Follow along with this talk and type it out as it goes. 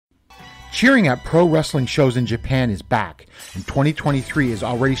Cheering at pro wrestling shows in Japan is back, and 2023 is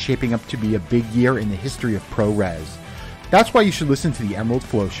already shaping up to be a big year in the history of pro res. That's why you should listen to the Emerald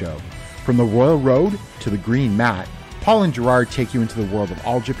Flow Show. From the Royal Road to the Green Mat, Paul and Gerard take you into the world of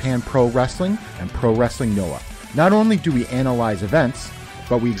All Japan Pro Wrestling and Pro Wrestling Noah. Not only do we analyze events,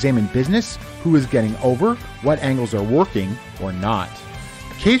 but we examine business, who is getting over, what angles are working or not.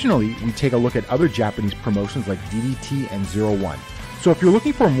 Occasionally, we take a look at other Japanese promotions like DDT and Zero One. So if you're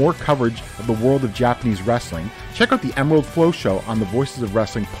looking for more coverage of the world of Japanese wrestling, check out the Emerald Flow Show on the Voices of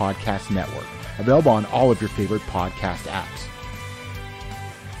Wrestling Podcast Network, available on all of your favorite podcast apps.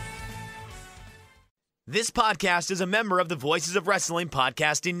 This podcast is a member of the Voices of Wrestling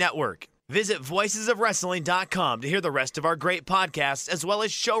Podcasting Network. Visit voicesofwrestling.com to hear the rest of our great podcasts, as well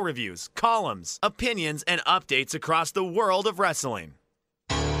as show reviews, columns, opinions, and updates across the world of wrestling.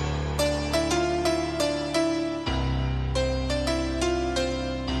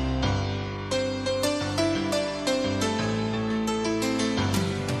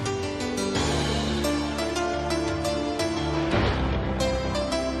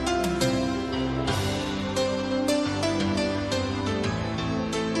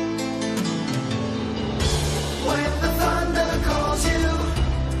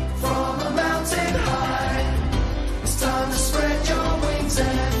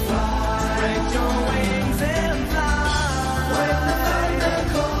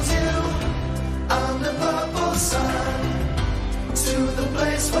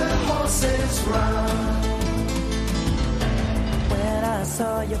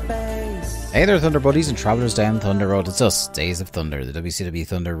 Hey there, Thunder Buddies and Travelers down Thunder Road. It's us, Days of Thunder, the WCW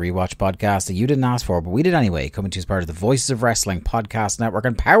Thunder rewatch podcast that you didn't ask for, but we did anyway, coming to you as part of the Voices of Wrestling Podcast Network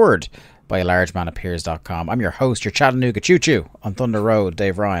and powered by a large man appears.com. I'm your host, your Chattanooga Choo-Choo on Thunder Road,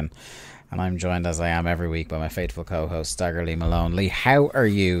 Dave Ryan, and I'm joined as I am every week by my faithful co-host, Stagger Lee Malone. Lee, how are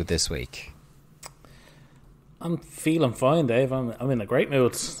you this week? I'm feeling fine, Dave. I'm in a great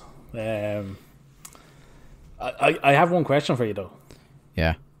mood. I have one question for you, though.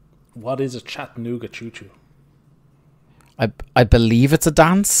 Yeah. What is a Chattanooga Choo-Choo? I believe it's a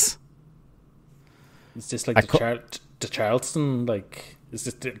dance. Is this like the Charleston? Like, is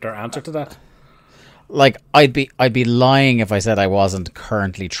this their answer to that? Like, I'd be lying if I said I wasn't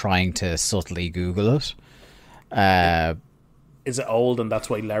currently trying to subtly Google it. Is it old and that's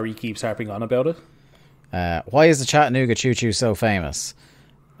why Larry keeps harping on about it? Why is the Chattanooga Choo-Choo so famous?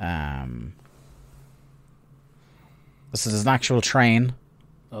 This is an actual train.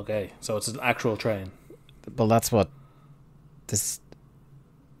 Okay, so it's an actual train. Well, that's what the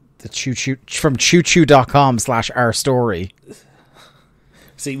choo-choo from choo-choo.com/our story.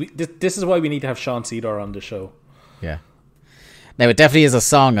 See, this is why we need to have Sean Cedar on the show. Yeah. Now, it definitely is a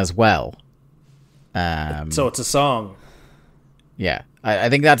song as well. So it's a song. Yeah. I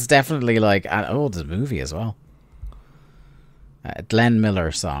think that's definitely like... Oh, there's a movie as well. A Glenn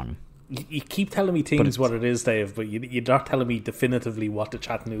Miller song. You keep telling me things what it is, Dave, but you're not telling me definitively what the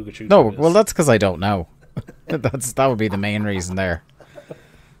Chattanooga Choo-Choo is. Well, that's because I don't know. That would be the main reason there.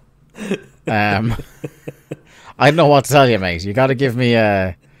 I don't know what to tell you, mate. You got to give me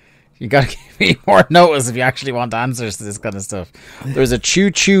more notice if you actually want answers to this kind of stuff. There's a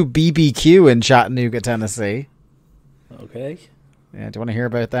Choo-Choo BBQ in Chattanooga, Tennessee. Okay. Yeah, do you want to hear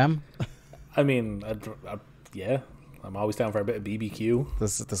about them? I mean, yeah. I'm always down for a bit of BBQ.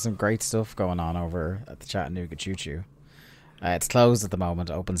 There's some great stuff going on over at the Chattanooga Choo-Choo. It's closed at the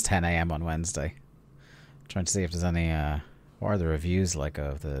moment. It opens 10 a.m. on Wednesday. Trying to see if there's any... what are the reviews like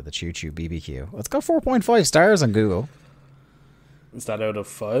of the Choo-Choo BBQ? Well, it's got 4.5 stars on Google. Is that out of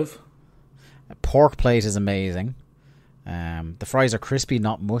 5? Pork plate is amazing. The fries are crispy,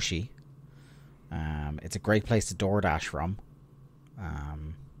 not mushy. It's a great place to DoorDash from.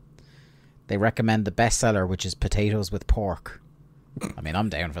 They recommend the bestseller, which is potatoes with pork. I mean, I'm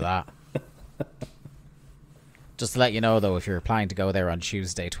down for that. Just to let you know, though, if you're planning to go there on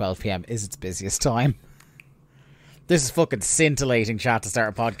Tuesday, 12 p.m. is its busiest time. This is fucking scintillating chat to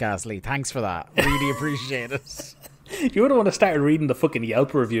start a podcast, Lee. Thanks for that. Really appreciate it. You would have want to start reading the fucking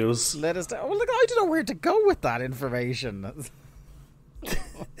Yelp reviews. Let us know. Well, look, I don't know where to go with that information.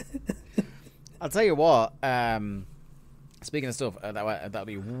 I'll tell you what. Speaking of stuff that'll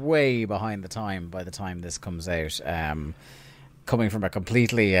be way behind the time by the time this comes out. Coming from a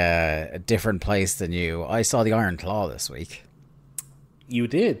completely different place than you, I saw the Iron Claw this week. You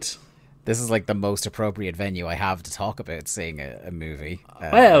did? This is like the most appropriate venue I have to talk about seeing a movie.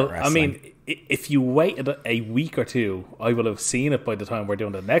 Well, wrestling. I mean, if you waited a week or two, I will have seen it by the time we're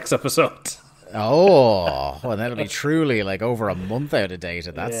doing the next episode. Oh, well, that'll be truly like over a month out of date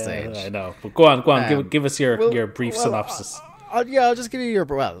at that stage. I know. But go on, give us your brief synopsis. I'll just give you your.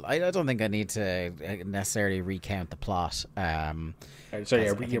 Well, I don't think I need to necessarily recount the plot. So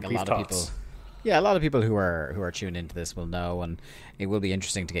your brief thoughts. A lot of people who are tuned into this will know, and it will be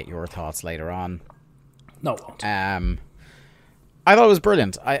interesting to get your thoughts later on. No, it won't. I thought it was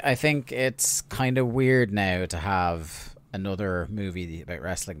brilliant. I think it's kind of weird now to have another movie about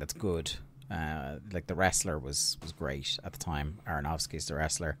wrestling that's good. Like The Wrestler was great at the time. Aronofsky's The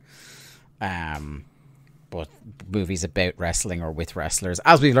Wrestler. But movies about wrestling or with wrestlers,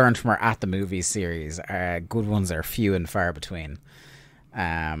 as we've learned from our At the Movies series, good ones are few and far between.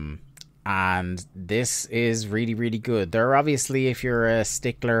 And this is really, really good. There are obviously, if you're a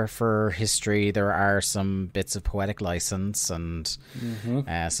stickler for history, there are some bits of poetic license and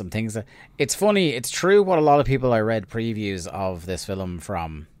some things that... It's funny, it's true what a lot of people I read previews of this film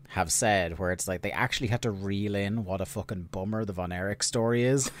from have said, where it's like they actually had to reel in what a fucking bummer the Von Erich story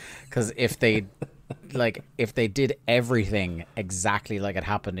is. Because if they did everything exactly like it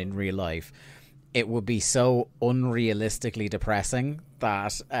happened in real life, it would be so unrealistically depressing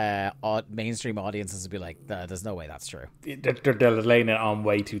that mainstream audiences would be like, there's no way that's true. They're laying it on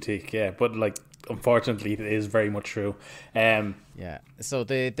way too thick, yeah. But like, unfortunately, it is very much true. Yeah. So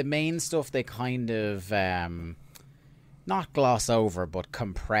the main stuff they kind of not gloss over, but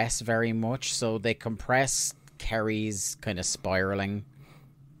compress very much. So they compress Kerry's kind of spiraling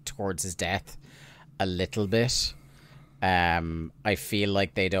towards his death a little bit. I feel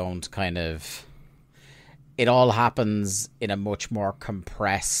like they don't kind of... It all happens in a much more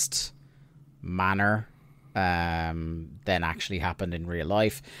compressed manner than actually happened in real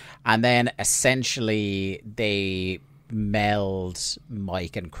life. And then essentially they meld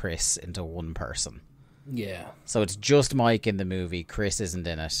Mike and Chris into one person. Yeah. So it's just Mike in the movie. Chris isn't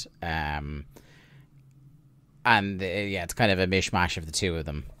in it. And it's kind of a mishmash of the two of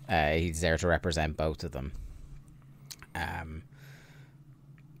them. He's there to represent both of them.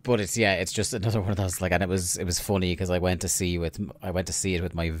 But it's just another one of those, like, and it was funny because I went to see it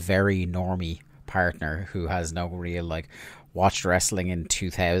with my very normie partner who has no real, like, watched wrestling in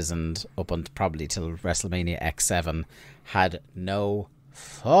 2000 up until probably till WrestleMania X7, had no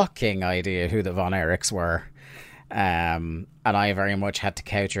fucking idea who the Von Erichs were, and I very much had to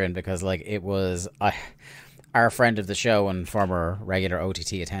couch her in because, like, it was our friend of the show and former regular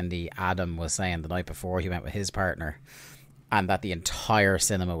OTT attendee Adam was saying the night before he went with his partner, and that the entire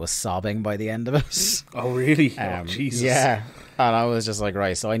cinema was sobbing by the end of it. Oh, really? Oh, Jesus. Yeah. And I was just like,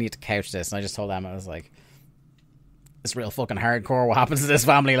 right, so I need to couch this. And I just told Emma, I was like, it's real fucking hardcore. What happens to this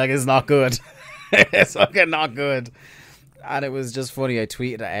family? Like, it's not good. It's fucking not good. And it was just funny. I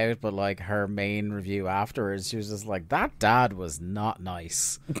tweeted it out, but, like, her main review afterwards, she was just like, that dad was not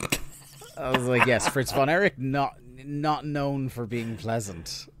nice. I was like, yes, Fritz Von Erich, not known for being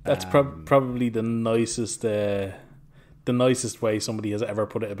pleasant. That's probably the nicest way somebody has ever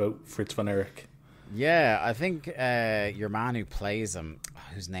put it about Fritz Von Erich. Yeah, I think your man who plays him,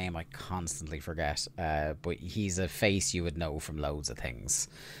 whose name I constantly forget, but he's a face you would know from loads of things.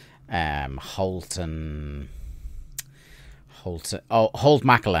 Holt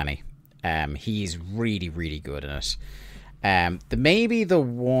McElhenney. He's really, really good in it. Maybe the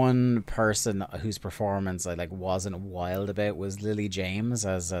one person whose performance I wasn't wild about was Lily James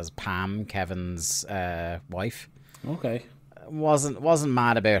as Pam, Kevin's wife. Okay. Wasn't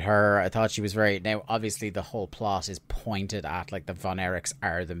mad about her. I thought she was very... Now, obviously, the whole plot is pointed at, like, the Von Erichs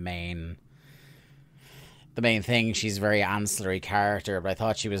are the main thing. She's a very ancillary character, but I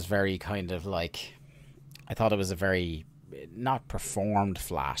thought she was very kind of, like... I thought it was a very... Not performed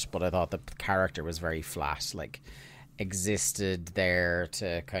flat, but I thought the character was very flat. Like, existed there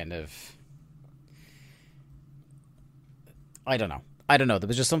to kind of... I don't know. There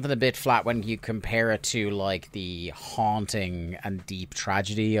was just something a bit flat when you compare it to, like, the haunting and deep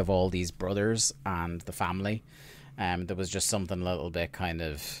tragedy of all these brothers and the family. There was just something a little bit kind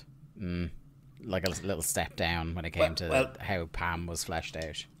of like a little step down when it came to how Pam was fleshed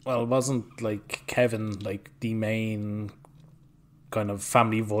out. Well, it wasn't, like, Kevin, like, the main kind of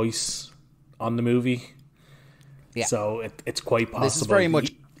family voice on the movie. Yeah. So it's quite possible. This is very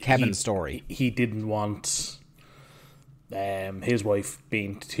much Kevin's story. He didn't want... his wife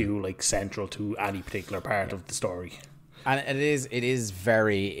being too, like, central to any particular part of the story, and it is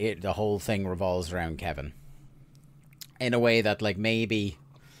very the whole thing revolves around Kevin in a way that, like, maybe,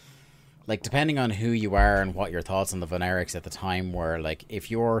 like, depending on who you are and what your thoughts on the Von Erichs at the time were, like,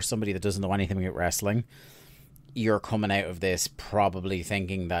 if you're somebody that doesn't know anything about wrestling, you're coming out of this probably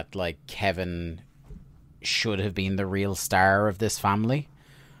thinking that, like, Kevin should have been the real star of this family.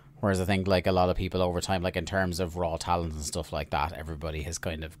 Whereas I think, like, a lot of people over time, like, in terms of raw talent and stuff like that, everybody has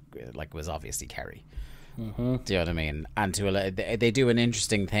kind of, like, was obviously Kerry. Mm-hmm. Do you know what I mean? And they do an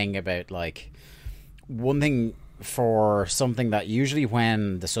interesting thing about, like, one thing for something that usually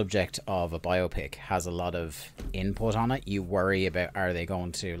when the subject of a biopic has a lot of input on it, you worry about, are they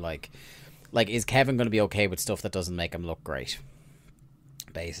going to, like is Kevin going to be okay with stuff that doesn't make him look great,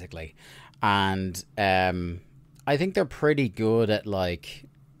 basically. And I think they're pretty good at, like,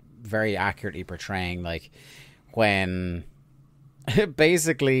 very accurately portraying, like, when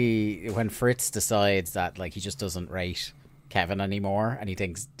basically when Fritz decides that, like, he just doesn't rate Kevin anymore, and he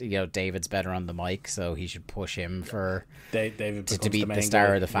thinks, you know, David's better on the mic, so he should push him for David to be the star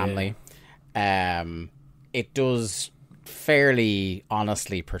guy of the family. Yeah. It does fairly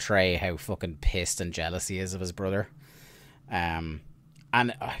honestly portray how fucking pissed and jealous he is of his brother. And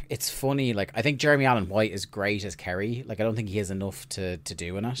it's funny, like, I think Jeremy Allen White is great as Kerry. Like, I don't think he has enough to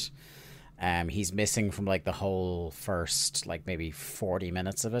do in it. He's missing from, like, the whole first, like, maybe 40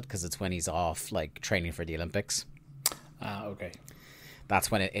 minutes of it, because it's when he's off, like, training for the Olympics. Okay.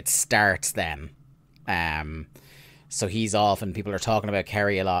 That's when it starts then. So he's off and people are talking about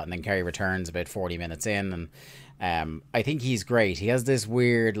Kerry a lot, and then Kerry returns about 40 minutes in, and I think he's great. He has this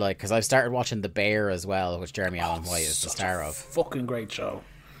weird, like, because I've started watching The Bear as well, which Jeremy Allen White is the star of. Fucking great show.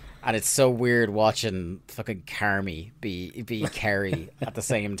 And it's so weird watching fucking Carmy be Kerry at the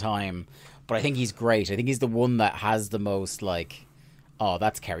same time. But I think he's great. I think he's the one that has the most, like, oh,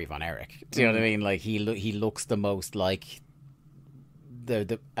 that's Kerry Von Erich. Do you know what I mean? Like, he looks the most like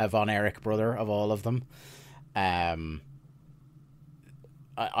the Von Erich brother of all of them. I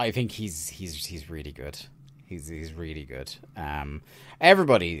think he's really good. He's really good.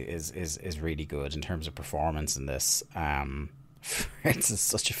 Everybody is really good in terms of performance in this. It's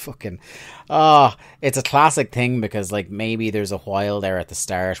such a fucking it's a classic thing, because, like, maybe there's a while there at the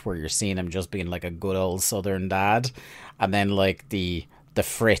start where you're seeing him just being like a good old Southern dad, and then, like, the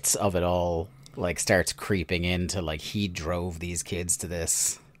Fritz of it all, like, starts creeping into, like, he drove these kids to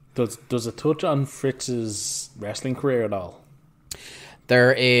this. Does it touch on Fritz's wrestling career at all?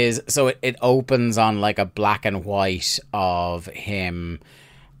 There is, so it opens on, like, a black and white of him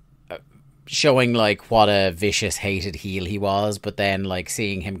showing, like, what a vicious, hated heel he was, but then, like,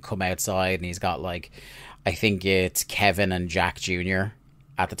 seeing him come outside, and he's got, like, I think it's Kevin and Jack Jr.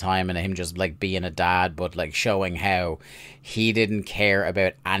 at the time, and him just, like, being a dad, but, like, showing how he didn't care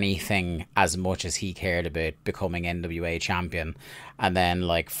about anything as much as he cared about becoming NWA champion. And then,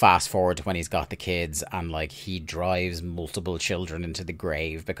 like, fast forward to when he's got the kids, and, like, he drives multiple children into the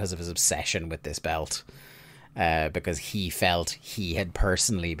grave because of his obsession with this belt. Because he felt he had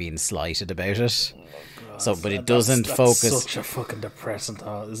personally been slighted about it. Oh, God, so, but it doesn't focus. That's such a fucking depressing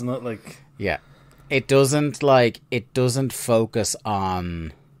thought, isn't it? Like, yeah, it doesn't focus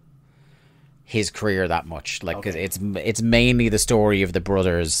on his career that much. Like, okay. It's mainly the story of the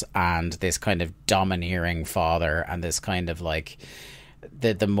brothers and this kind of domineering father, and this kind of, like,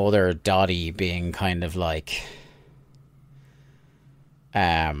 the mother Dottie being kind of like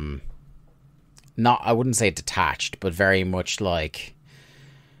not, I wouldn't say detached, but very much like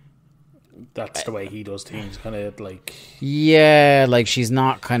that's the way he does things, kind of like, yeah, like, she's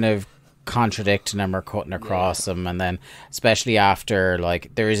not kind of contradicting him or cutting across him. And then especially after,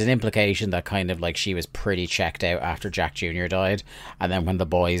 like, there is an implication that kind of, like, she was pretty checked out after Jack Jr. died, and then when the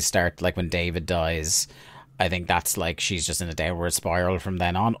boys start, like, when David dies, I think that's, like, she's just in a downward spiral from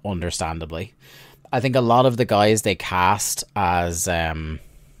then on, understandably. I think a lot of the guys they cast as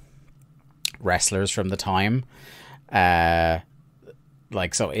wrestlers from the time,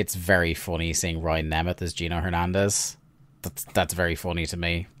 like, so it's very funny seeing Ryan Nemeth as Gino Hernandez. That's very funny to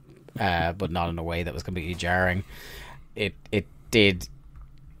me, but not in a way that was completely jarring. It did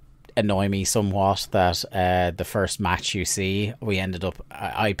annoy me somewhat that the first match you see, we ended up,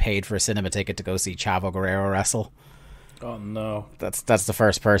 I paid for a cinema ticket to go see Chavo Guerrero wrestle. Oh no, that's the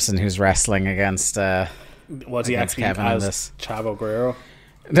first person who's wrestling against was he actually Kevin as Chavo Guerrero?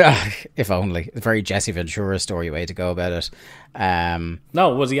 If only. A very Jesse Ventura story way to go about it.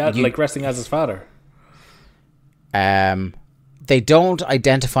 No, was he like wrestling as his father? They don't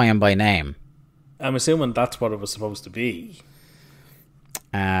identify him by name. I'm assuming that's what it was supposed to be.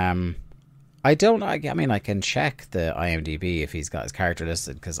 I mean, I can check the IMDb if he's got his character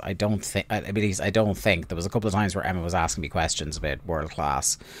listed, because I don't think there was a couple of times where Emma was asking me questions about World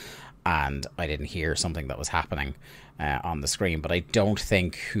Class, and I didn't hear something that was happening on the screen, but I don't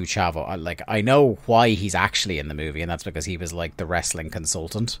think who Chavo, like, I know why he's actually in the movie, and that's because he was, like, the wrestling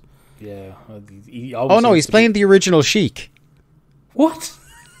consultant. Yeah. Oh no, he's playing the original Sheik. What?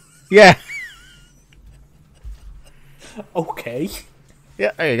 Yeah. Okay.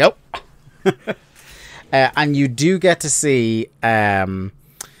 Yeah, there you go. And you do get to see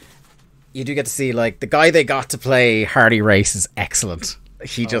you do get to see, like, the guy they got to play Harley Race is excellent.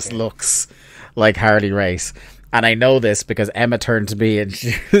 He just looks like Harley Race. And I know this because Emma turned to me and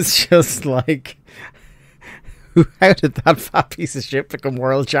she was just like, how did that fat piece of shit become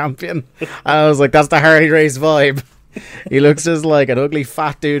world champion? And I was like, that's the Harley Race vibe. He looks just like an ugly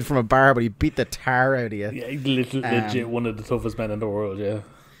fat dude from a bar, but he beat the tar out of you. Yeah, he's legit one of the toughest men in the world, yeah.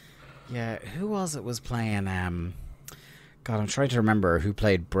 Yeah, who was playing... God, I'm trying to remember who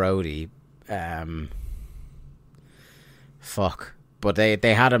played Brody. Fuck. But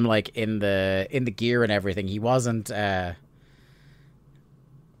they had him like in the gear and everything. He wasn't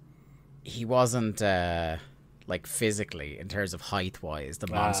like physically in terms of height wise the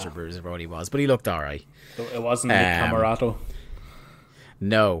monster bruiser Brody was, but he looked alright. It wasn't Nick Camarato.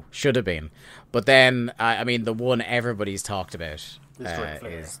 No, should have been. But then I mean the one everybody's talked about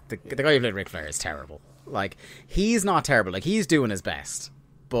is the guy who played Ric Flair is terrible. Like, he's not terrible. Like, he's doing his best.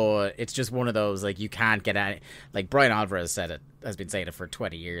 But it's just one of those, like, you can't get any... Like, Brian Alvarez has been saying it for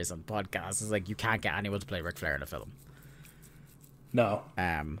 20 years on podcasts. It's like, you can't get anyone to play Ric Flair in a film. No.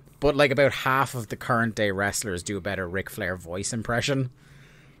 But, like, about half of the current day wrestlers do a better Ric Flair voice impression.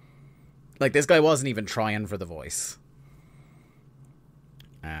 Like, this guy wasn't even trying for the voice.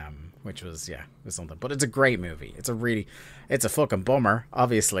 Which was something. But it's a great movie. It's a fucking bummer,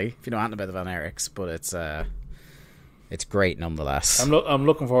 obviously, if you know anything about the Van Eriks, but it's great nonetheless. I'm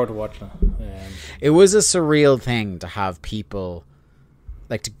looking forward to watching it. It was a surreal thing to have people,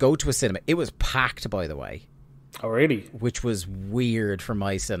 like, to go to a cinema. It was packed, by the way. Oh, really? Which was weird for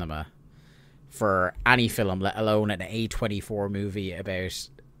my cinema, for any film, let alone an A24 movie about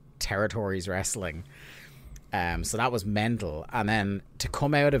territories wrestling. So that was mental. And then to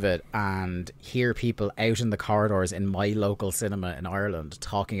come out of it and hear people out in the corridors in my local cinema in Ireland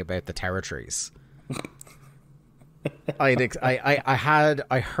talking about the territories.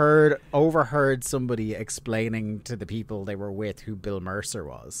 overheard somebody explaining to the people they were with who Bill Mercer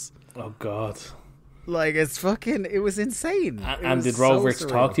was. Oh God. Like, it was insane. And did Roberts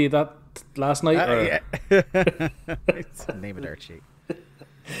talk to you that last night? Yeah. It's the name of their cheat.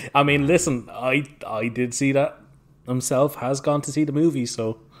 I mean, listen, I did see that himself, has gone to see the movie,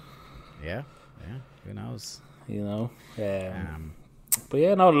 so yeah, who knows, you know. But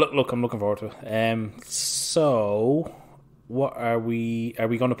yeah, no, look, I'm looking forward to it. So what are we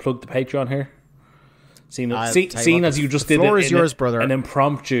going to plug the Patreon here? Seeing as you just did yours, brother. An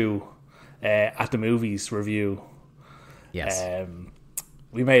impromptu at the movies review. Yes.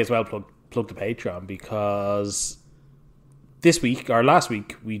 We may as well plug the Patreon, because last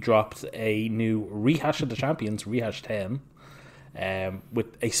week, we dropped a new Rehash of the Champions, Rehash 10,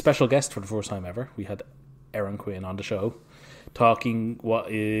 with a special guest for the first time ever. We had Aaron Quinn on the show, talking what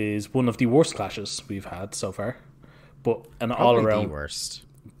is one of the worst clashes we've had so far, but an all around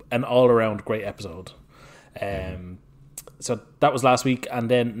great episode. So that was last week, and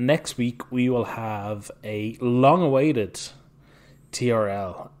then next week we will have a long-awaited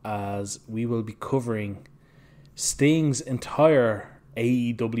TRL, as we will be covering Sting's entire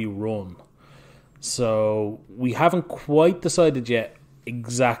AEW run. So we haven't quite decided yet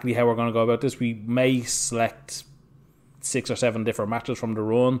exactly how we're going to go about this. We may select 6 or 7 different matches from the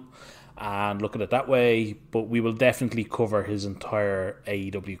run and look at it that way, but we will definitely cover his entire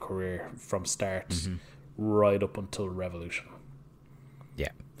AEW career from start right up until Revolution. Yeah.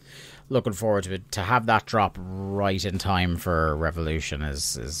 Looking forward to it. To have that drop right in time for Revolution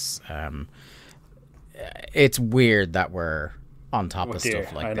is it's weird that we're on top of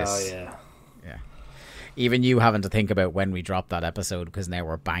stuff like this. Yeah. Even you having to think about when we drop that episode, because now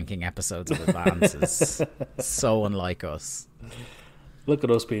we're banking episodes in advance, is so unlike us. Look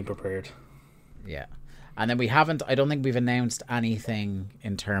at us being prepared. Yeah. And then I don't think we've announced anything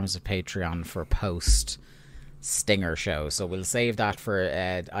in terms of Patreon for post Stinger show, so we'll save that for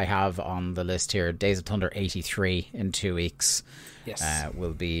I have on the list here Days of Thunder 83 in 2 weeks. Yes.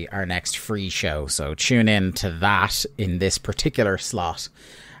 Will be our next free show, so tune in to that in this particular slot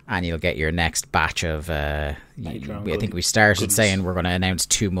and you'll get your next batch of I think we started saying we're going to announce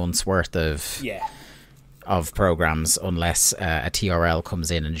 2 months worth of programs unless a TRL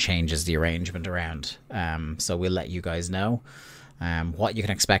comes in and changes the arrangement around. So we'll let you guys know what you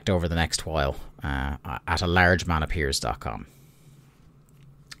can expect over the next while at alargemanappears.com.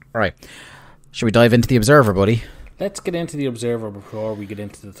 All right, should we dive into the Observer, buddy? Let's get into the Observer before we get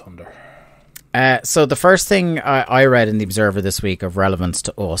into the Thunder. So the first thing I read in the Observer this week of relevance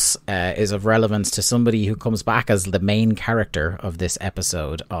to us is of relevance to somebody who comes back as the main character of this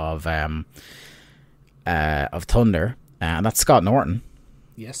episode of Thunder, and that's Scott Norton.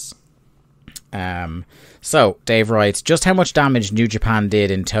 Yes. So, Dave writes, just how much damage New Japan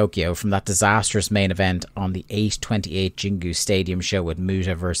did in Tokyo from that disastrous main event on the 8/28 Jingu Stadium show with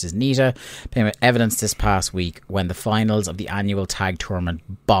Muta versus Nita became evidence this past week when the finals of the annual tag tournament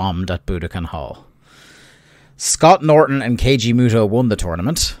bombed at Budokan Hall. Scott Norton and Keiji Muto won the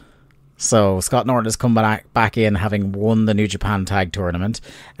tournament. So, Scott Norton has come back in having won the New Japan tag tournament.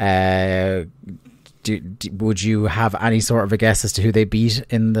 Would you have any sort of a guess as to who they beat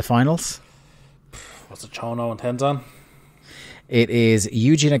in the finals? What's it, Chono and Tenzan? It is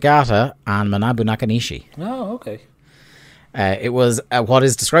Yuji Nagata and Manabu Nakanishi. Oh, okay. It was what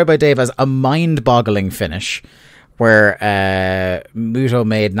is described by Dave as a mind-boggling finish, where Muto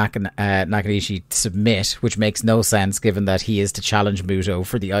made Nakanishi submit, which makes no sense given that he is to challenge Muto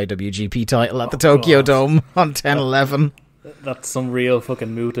for the IWGP title at the Tokyo Dome on 10/11. That's some real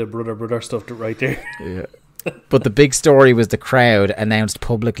fucking Muta brother stuff right there. Yeah. But the big story was the crowd announced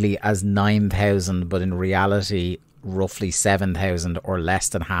publicly as 9,000, but in reality, roughly 7,000 or less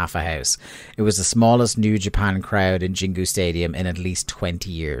than half a house. It was the smallest New Japan crowd in Jingu Stadium in at least 20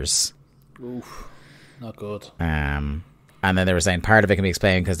 years. Oof, not good. And then they were saying part of it can be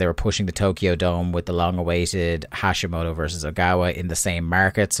explained because they were pushing the Tokyo Dome with the long-awaited Hashimoto versus Ogawa in the same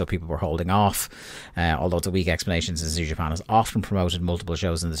market, so people were holding off. Although it's a weak explanation since New Japan has often promoted multiple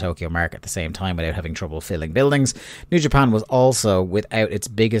shows in the Tokyo market at the same time without having trouble filling buildings. New Japan was also without its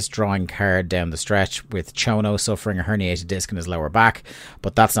biggest drawing card down the stretch, with Chono suffering a herniated disc in his lower back,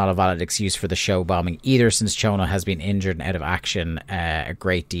 but that's not a valid excuse for the show bombing either, since Chono has been injured and out of action a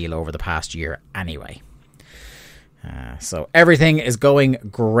great deal over the past year anyway. So everything is going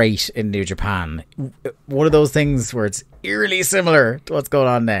great in New Japan. One of those things where it's eerily similar to what's going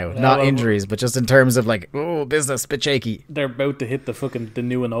on now. Not injuries, but just in terms of like, business, bit shaky. They're about to hit the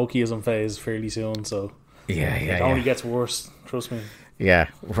new Inokiism phase fairly soon, so it only gets worse, trust me. Yeah,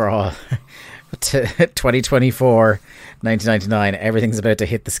 we're all 2024, 1999, everything's about to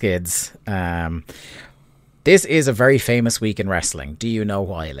hit the skids. This is a very famous week in wrestling. Do you know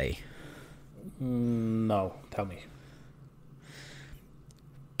why, Lee? No, tell me.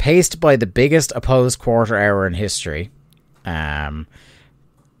 Paced by the biggest opposed quarter hour in history. Oh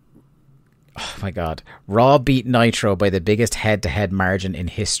my god. Raw beat Nitro by the biggest head-to-head margin in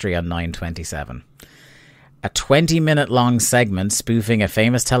history on 9/27. A 20-minute long segment spoofing a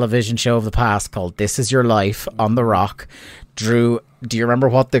famous television show of the past called This Is Your Life on The Rock drew... Do you remember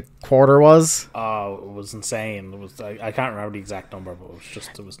what the quarter was? Oh, it was insane. It was I can't remember the exact number, but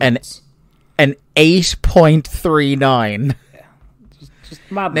it was nuts. An 8.39. Just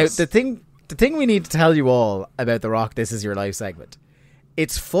madness. Now, the thing we need to tell you all about The Rock This Is Your Life segment,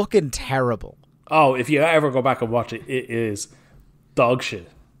 it's fucking terrible. Oh, if you ever go back and watch it, it is dog shit.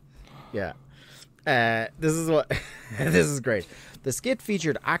 Yeah. This is great. The skit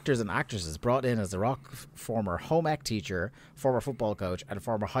featured actors and actresses brought in as The Rock's former home ec teacher, former football coach, and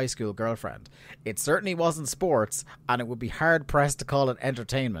former high school girlfriend. It certainly wasn't sports, and it would be hard-pressed to call it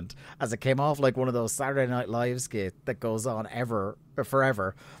entertainment, as it came off like one of those Saturday Night Live skits that goes on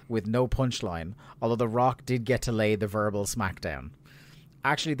forever with no punchline, although The Rock did get to lay the verbal smackdown.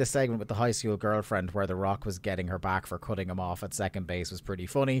 Actually, the segment with the high school girlfriend where The Rock was getting her back for cutting him off at second base was pretty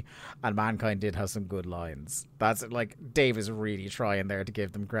funny, and Mankind did have some good lines. That's like, Dave is really trying there to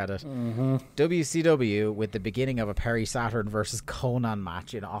give them credit. Mm-hmm. WCW, with the beginning of a Perry Saturn versus Conan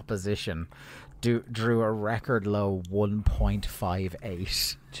match in opposition, drew a record low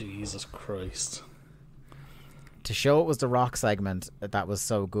 1.58. Jesus Christ. To show it was the Rock segment that was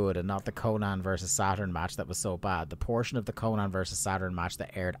so good and not the Conan versus Saturn match that was so bad, the portion of the Conan versus Saturn match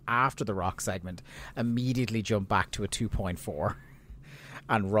that aired after the Rock segment immediately jumped back to a 2.4,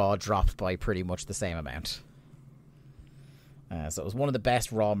 and Raw dropped by pretty much the same amount. So it was one of the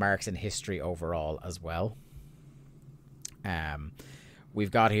best Raw marks in history overall as well. We've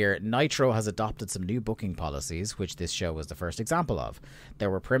got here, Nitro has adopted some new booking policies, which this show was the first example of. There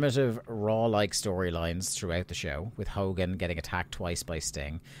were primitive, Raw-like storylines throughout the show, with Hogan getting attacked twice by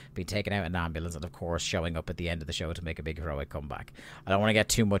Sting, being taken out in an ambulance, and of course showing up at the end of the show to make a big heroic comeback. I don't want to get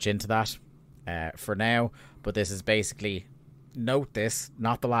too much into that for now, but this is basically, note this,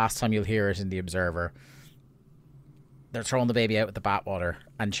 not the last time you'll hear it in The Observer. They're throwing the baby out with the bathwater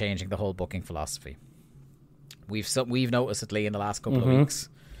and changing the whole booking philosophy. We've noticed it, Lee, in the last couple of weeks.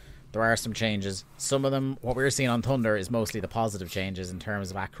 There are some changes. Some of them, what we're seeing on Thunder, is mostly the positive changes in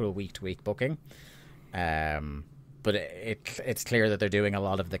terms of actual week-to-week booking. But it's clear that they're doing a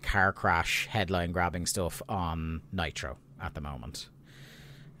lot of the car crash headline-grabbing stuff on Nitro at the moment.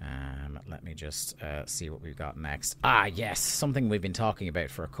 Let me just see what we've got next. Yes, something we've been talking about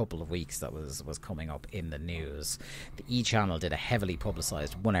for a couple of weeks that was coming up in the news. The E! Channel did a heavily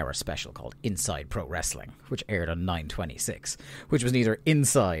publicised 1-hour special called Inside Pro Wrestling, which aired on 9/26, which was neither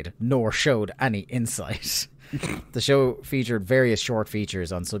inside nor showed any insight. The show featured various short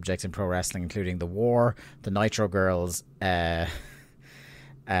features on subjects in pro wrestling, including the War, the Nitro Girls,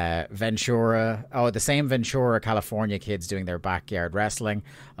 Ventura, the same Ventura, California kids doing their backyard wrestling,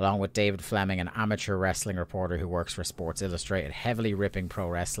 along with David Fleming, an amateur wrestling reporter who works for Sports Illustrated, heavily ripping pro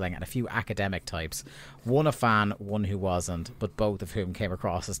wrestling, and a few academic types, one a fan, one who wasn't, but both of whom came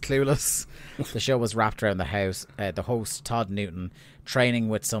across as clueless. The show was wrapped around the host, Todd Newton, training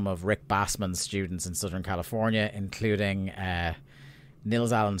with some of Rick Bassman's students in Southern California, including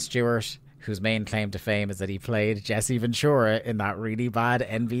Nils Allen Stewart, whose main claim to fame is that he played Jesse Ventura in that really bad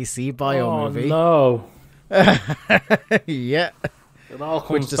NBC bio movie. Oh, no. Yeah. It all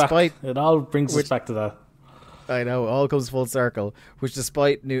comes back. It all brings us back to that. I know, all comes full circle. Which,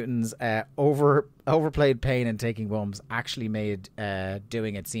 despite Newton's overplayed pain and taking bumps, actually made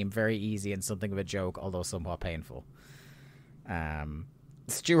doing it seem very easy and something of a joke, although somewhat painful.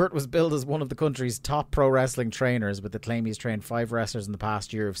 Stewart was billed as one of the country's top pro wrestling trainers, with the claim he's trained 5 wrestlers in the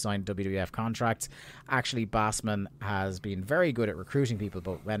past year who've signed WWF contracts. Actually, Bassman has been very good at recruiting people,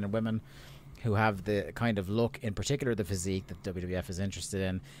 both men and women, who have the kind of look, in particular the physique, that WWF is interested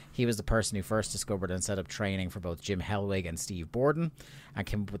in. He was the person who first discovered and set up training for both Jim Hellwig and Steve Borden, and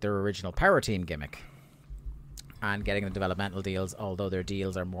came up with their original Power Team gimmick, and getting them developmental deals, although their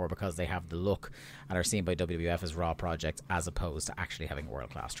deals are more because they have the look and are seen by WWF as raw projects as opposed to actually having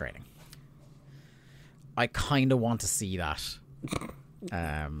world-class training. I kind of want to see that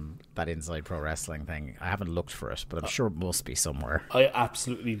that Inside Pro Wrestling thing. I haven't looked for it, but I'm sure it must be somewhere. I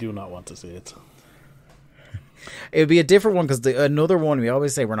absolutely do not want to see it. It would be a different one, because another one, we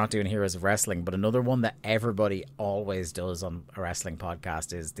always say we're not doing Heroes of Wrestling, but another one that everybody always does on a wrestling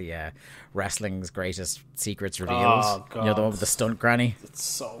podcast is the Wrestling's Greatest Secrets Revealed. Oh, God. You know, the one with the stunt granny? It's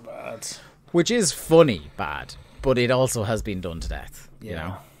so bad. Which is funny bad, but it also has been done to death, you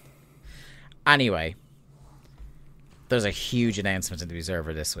know? Anyway, there's a huge announcement in the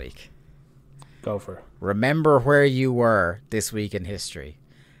Observer this week. Go for it. Remember where you were this week in history.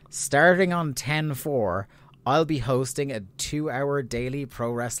 Starting on 10/4, I'll be hosting a 2-hour daily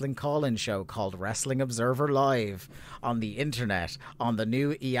pro wrestling call-in show called Wrestling Observer Live on the internet on the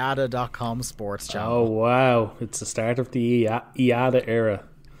new IATA.com sports channel. Oh, wow. It's the start of the IATA era.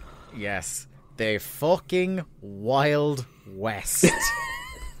 Yes. The fucking Wild West.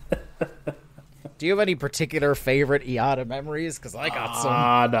 Do you have any particular favourite IATA memories? Because I got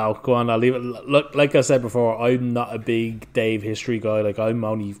some. No. Go on. I'll leave it. Look, like I said before, I'm not a big Dave history guy. Like, I'm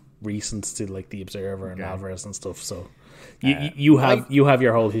only recent to like the Observer and Alvarez and stuff. So you have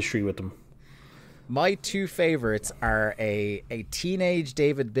your whole history with them. My 2 favourites are a teenage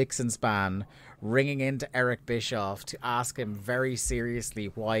David Bixenspan ringing into Eric Bischoff to ask him very seriously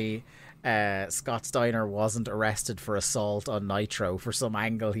why Scott Steiner wasn't arrested for assault on Nitro for some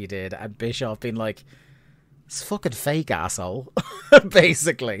angle he did, and Bischoff being like, it's fucking fake, asshole.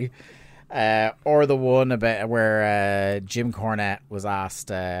 Basically. Or the one about where Jim Cornette was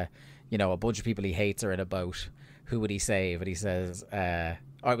asked, a bunch of people he hates are in a boat. Who would he save? And he says, it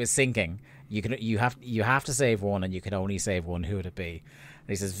was sinking. You have to save one, and you can only save one. Who would it be? And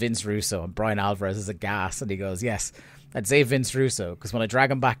he says Vince Russo, and Brian Alvarez is aghast, and he goes, yes, I'd save Vince Russo, because when I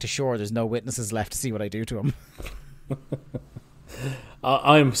drag him back to shore, there's no witnesses left to see what I do to him.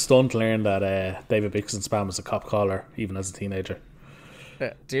 I'm stunned to learn that David Bixenspan was a cop caller, even as a teenager.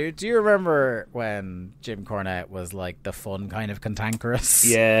 Do you remember when Jim Cornette was like the fun kind of cantankerous?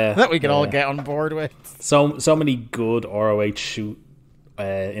 Yeah. That we could all get on board with? So many good ROH shoot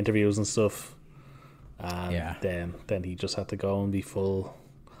interviews and stuff. And then he just had to go and be full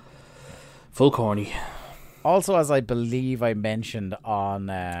corny. Also, as I believe I mentioned on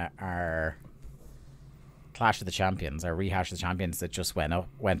our Clash of the Champions, our rehash of the Champions that just went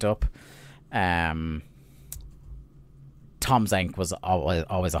up, Tom Zenk was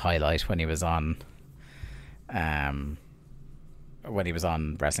always a highlight when he was on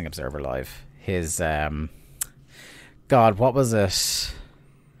Wrestling Observer Live. His God, what was it?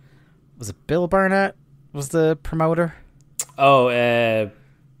 Was it Bill Burnett was the promoter? Oh,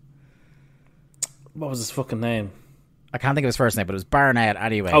 what was his fucking name? I can't think of his first name, but it was Barnett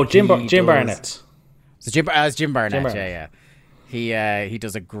anyway. Oh, Jim Barnett. Jim Barnett. Jim Barnett. Yeah. He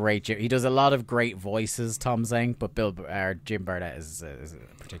does a great job. He does a lot of great voices, Tom Zenk, but Jim Barnett is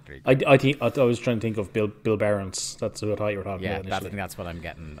particularly good. I was trying to think of Bill Barons. That's what you were talking about initially. I think that's what I'm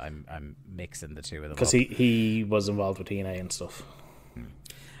getting. I'm mixing the two of them because he was involved with TNA and stuff.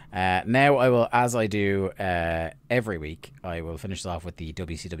 Now I will, as I do every week, I will finish off with the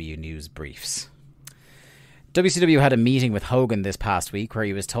WCW news briefs. WCW had a meeting with Hogan this past week where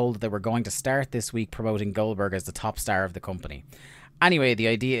he was told that they were going to start this week promoting Goldberg as the top star of the company. Anyway, the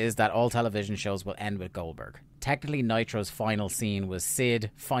idea is that all television shows will end with Goldberg. Technically, Nitro's final scene was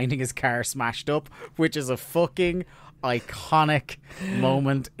Sid finding his car smashed up, which is a fucking iconic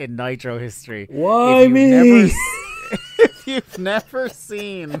moment in Nitro history. Why me? If you've never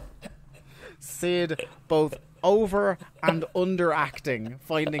seen Sid both over and underacting,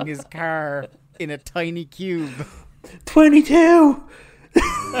 finding his car in a tiny cube. 22!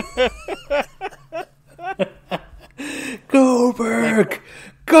 Goldberg!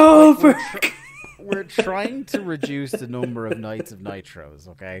 Goldberg! We're trying to reduce the number of nights of Nitros,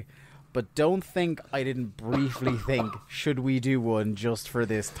 okay? But don't think I didn't briefly think, should we do one just for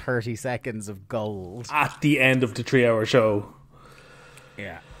this 30 seconds of gold? At the end of the 3-hour show.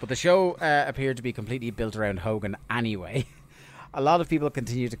 Yeah. But the show appeared to be completely built around Hogan anyway. A lot of people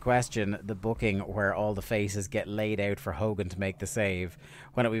continue to question the booking where all the faces get laid out for Hogan to make the save,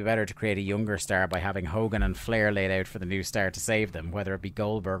 when it would be better to create a younger star by having Hogan and Flair laid out for the new star to save them, whether it be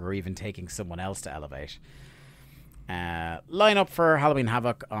Goldberg or even taking someone else to elevate. Lineup for Halloween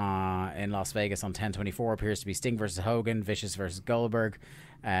Havoc in Las Vegas on 10/24 appears to be Sting versus Hogan, Vicious versus Goldberg,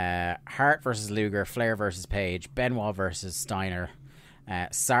 Hart versus Luger, Flair versus Page, Benoit versus Steiner,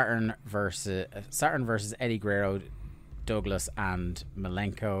 Saturn versus Eddie Guerrero, Douglas and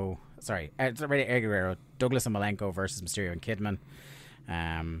Malenko. Eddie Guerrero, Douglas and Malenko versus Mysterio and Kidman.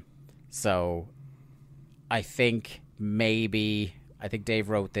 So I think Dave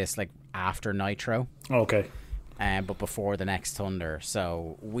wrote this like after Nitro. Okay. But before the next Thunder.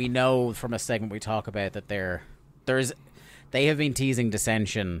 So we know from a segment we talk about that they have been teasing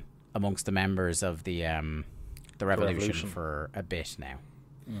dissension amongst the members of the Revolution for a bit now.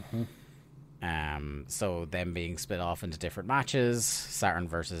 Mm-hmm. So them being split off into different matches: Saturn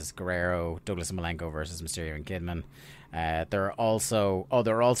versus Guerrero, Douglas and Malenko versus Mysterio and Kidman. There are also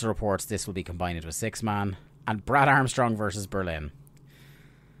reports this will be combined into a 6-man, and Brad Armstrong versus Berlin.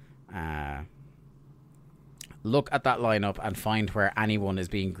 Look at that lineup and find where anyone is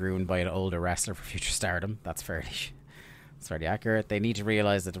being groomed by an older wrestler for future stardom. That's fairly accurate. They need to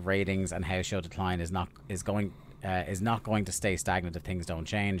realize that the ratings and house show decline is not going to stay stagnant if things don't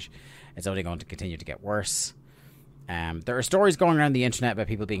change. It's only going to continue to get worse. There are stories going around the internet about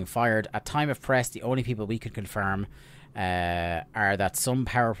people being fired. At time of press, the only people we could confirm are that some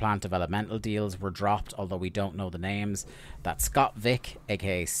power plant developmental deals were dropped, although we don't know the names. That Scott Vick,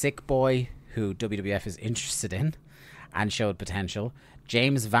 aka Sick Boy, who WWF is interested in and showed potential,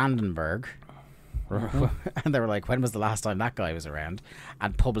 James Vandenberg, and they were like, when was the last time that guy was around?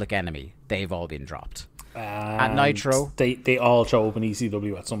 And Public Enemy, they've all been dropped. At Nitro, they all show up in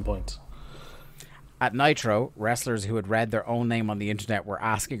ECW at some point. At Nitro, wrestlers who had read their own name on the internet were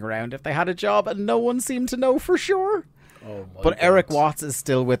asking around if they had a job, and no one seemed to know for sure. But Eric Watts is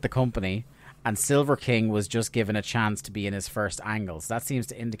still with the company, and Silver King was just given a chance to be in his first angles. That seems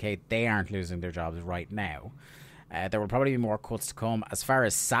to indicate they aren't losing their jobs right now. There will probably be more cuts to come. As far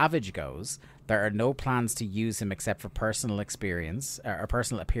as Savage goes, there are no plans to use him except for personal appearances.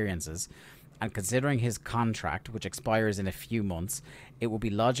 And considering his contract, which expires in a few months, it would be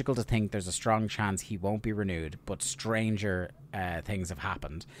logical to think there's a strong chance he won't be renewed, but stranger things have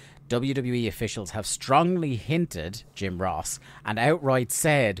happened. WWE officials have strongly hinted, Jim Ross, and outright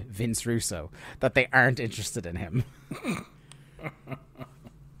said, Vince Russo, that they aren't interested in him.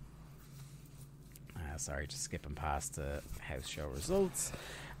 Sorry, just skipping past the house show results.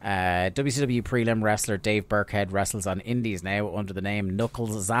 WCW prelim wrestler Dave Burkhead wrestles on Indies now under the name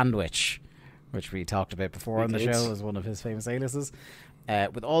Knuckles Sandwich, which we talked about before on the show as one of his famous aliases.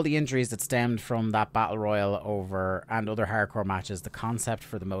 With all the injuries that stemmed from that Battle Royal over and other hardcore matches, the concept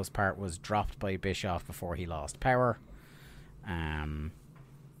for the most part was dropped by Bischoff before he lost power.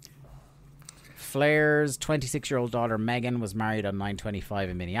 Flair's 26-year-old daughter Megan was married on 9/25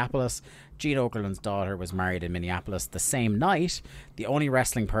 in Minneapolis. Gene Okerlund's daughter was married in Minneapolis the same night. The only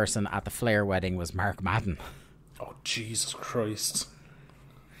wrestling person at the Flair wedding was Mark Madden. Oh, Jesus Christ.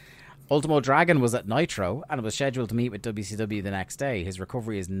 Ultimo Dragon was at Nitro and was scheduled to meet with WCW the next day. His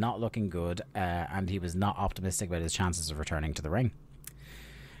recovery is not looking good, and he was not optimistic about his chances of returning to the ring.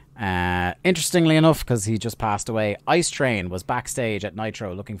 Interestingly enough, because he just passed away, Ice Train was backstage at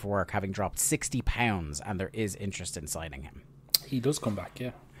Nitro looking for work, having dropped 60 pounds, and there is interest in signing him. He does come back,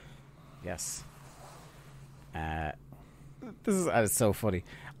 yeah. Yes. This is so funny.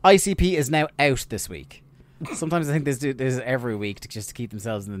 ICP is now out this week. Sometimes I think they do this every week just to keep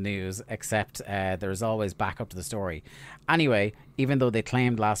themselves in the news, except there's always backup to the story. Anyway, even though they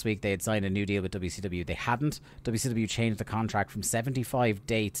claimed last week they had signed a new deal with WCW, they hadn't. WCW changed the contract from 75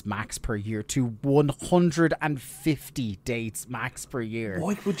 dates max per year to 150 dates max per year.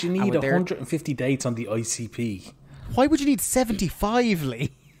 Why would you need 150 dates on the ICP? Why would you need 75,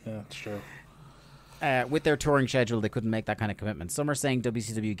 Lee? Yeah, that's true. With their touring schedule, they couldn't make that kind of commitment. Some are saying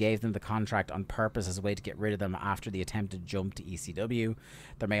WCW gave them the contract on purpose as a way to get rid of them after the attempted jump to ECW.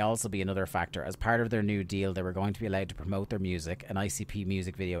 There may also be another factor. As part of their new deal, they were going to be allowed to promote their music. An ICP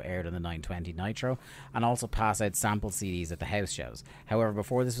music video aired on the 920 Nitro, and also pass out sample CDs at the house shows. However,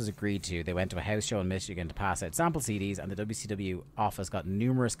 before this was agreed to, they went to a house show in Michigan to pass out sample CDs, and the WCW office got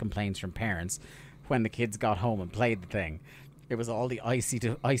numerous complaints from parents when the kids got home and played the thing. It was all the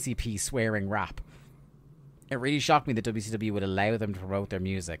ICP swearing rap. It really shocked me that WCW would allow them to promote their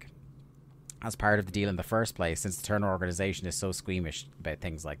music as part of the deal in the first place, since the Turner organization is so squeamish about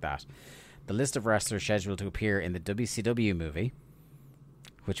things like that. The list of wrestlers scheduled to appear in the WCW movie,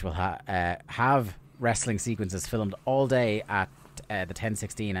 which will have wrestling sequences filmed all day at the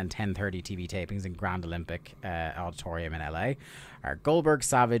 10:16 and 10:30 TV tapings in Grand Olympic Auditorium in LA, are Goldberg,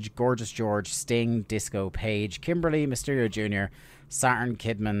 Savage, Gorgeous George, Sting, Disco, Page, Kimberly, Mysterio Jr., Saturn,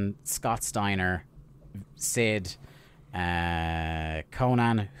 Kidman, Scott Steiner, Sid,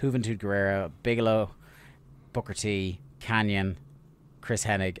 Conan, Juventud Guerrera, Bigelow, Booker T, Canyon, Chris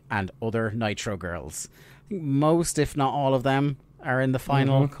Hennig, and other Nitro girls. I think most, if not all of them, are in the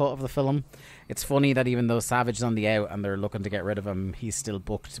final cut of the film. It's funny that even though Savage is on the out and they're looking to get rid of him, he's still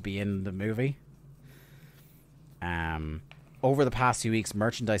booked to be in the movie. Over the past few weeks,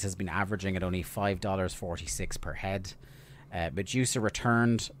 merchandise has been averaging at only $5.46 per head. Medusa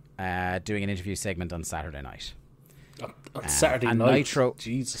returned, doing an interview segment on Saturday night. On Saturday and night? Nitro,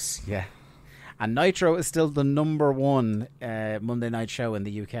 Jesus. Yeah. And Nitro is still the number one Monday night show in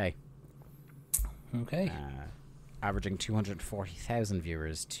the UK. Okay. Averaging 240,000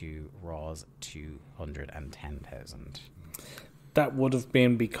 viewers to Raw's 210,000. That would have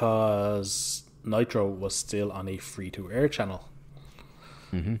been because Nitro was still on a free-to-air channel.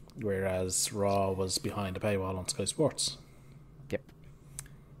 Whereas Raw was behind a paywall on Sky Sports. Yep.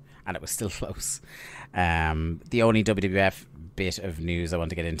 And it was still close. The only WWF bit of news I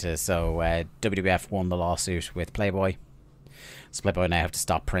want to get into. So WWF won the lawsuit with Playboy. So Playboy now have to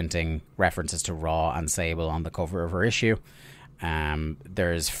stop printing references to Raw and Sable on the cover of her issue.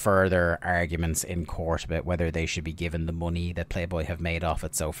 There's further arguments in court about whether they should be given the money that Playboy have made off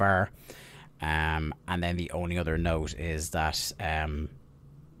it so far. And then the only other note is that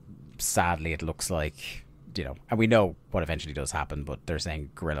sadly it looks like, you know, and we know what eventually does happen, but they're saying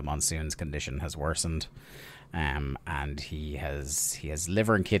Gorilla Monsoon's condition has worsened. And he has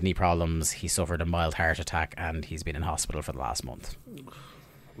liver and kidney problems. He suffered a mild heart attack, and he's been in hospital for the last month.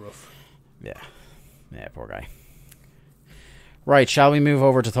 Rough. Yeah, poor guy. Right, shall we move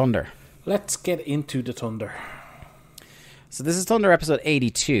over to Thunder? Let's get into the Thunder. So this is Thunder episode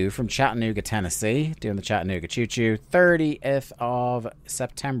 82 from Chattanooga, Tennessee, doing the Chattanooga Choo Choo, 30th of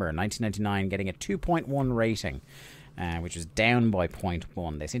September 1999, getting a 2.1 rating. Which is down by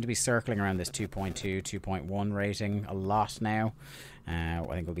 0.1. They seem to be circling around this 2.2, 2.1 rating a lot now. I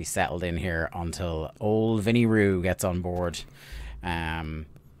think we'll be settled in here until old Vinny Roo gets on board. What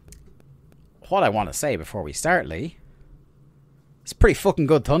I want to say before we start, Lee, it's pretty fucking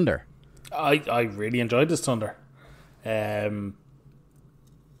good Thunder. I really enjoyed this Thunder.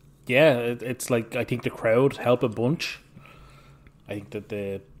 It's like, I think the crowd help a bunch. I think that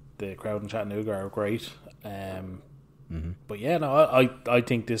the crowd in Chattanooga are great. But yeah, no, I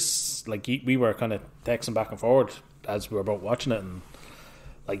think this, like, we were kind of texting back and forward as we were both watching it, and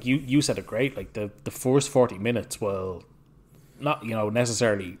like you said it great, like the first 40 minutes, well, not, you know,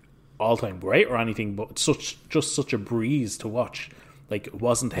 necessarily all time great or anything, but it's just such a breeze to watch. Like, it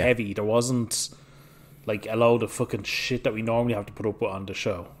wasn't heavy, there wasn't like a load of fucking shit that we normally have to put up with on the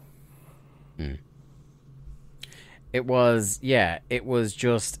show. It was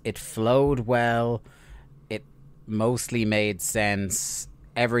just, it flowed well. Mostly made sense.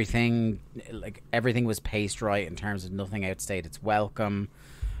 Everything was paced right in terms of nothing outstayed its welcome.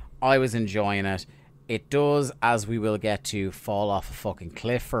 I was enjoying it. It does, as we will get to, fall off a fucking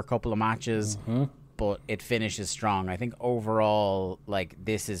cliff for a couple of matches, but it finishes strong. I think overall, like,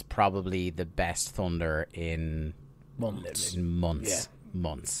 this is probably the best Thunder in months.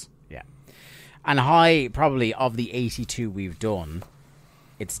 Yeah. And high, probably, of the 82 we've done,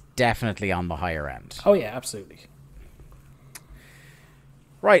 it's definitely on the higher end. Oh yeah, absolutely.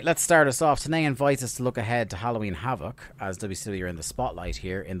 Right, let's start us off. Tanae invites us to look ahead to Halloween Havoc as WCW are in the spotlight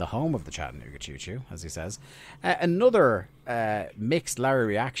here in the home of the Chattanooga Choo Choo, as he says. Another mixed Larry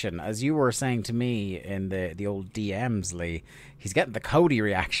reaction, as you were saying to me in the old DMs, Lee. He's getting the Cody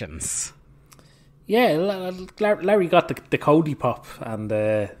reactions. Yeah, Larry got the Cody pop, and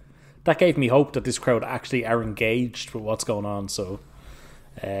that gave me hope that this crowd actually are engaged with what's going on. So,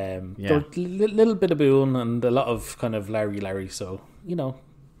 little bit of booing and a lot of kind of Larry. So,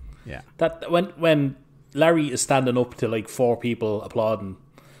 yeah, that when Larry is standing up to like 4 people applauding,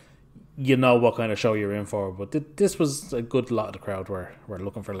 you know what kind of show you're in for. But this was a good lot of the crowd were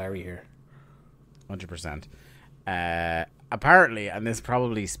looking for Larry here. 100%. Apparently, and this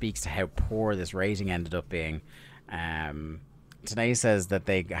probably speaks to how poor this rating ended up being, Tanae says that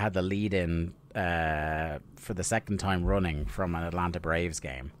they had the lead in for the second time running from an Atlanta Braves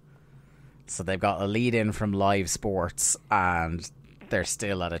game. So they've got a lead in from live sports and they're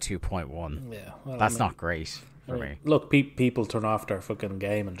still at a 2.1. Yeah, well, that's not great for me. Look, people turn off their fucking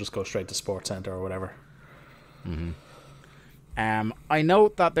game and just go straight to Sports Center or whatever. Mm-hmm. I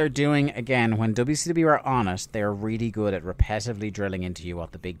note that they're doing, again, when WCW are on it, they're really good at repetitively drilling into you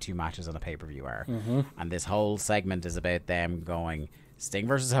what the big 2 matches on a pay-per-view are. Mm-hmm. And this whole segment is about them going Sting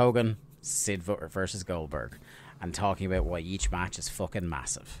versus Hogan, Sid versus Goldberg, and talking about why each match is fucking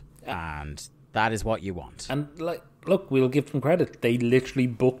massive. And that is what you want. And, look, we'll give them credit. They literally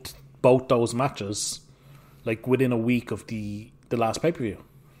booked both those matches, within a week of the last pay-per-view.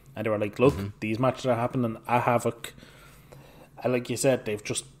 And they were like, look, these matches are happening at Havoc. And like you said, they've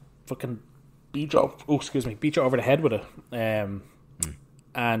just fucking beat you over the head with it.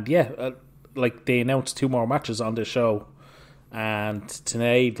 And yeah, they announced 2 more matches on this show, and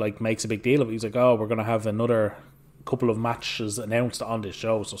Tanae makes a big deal of it. He's like, "Oh, we're gonna have another couple of matches announced on this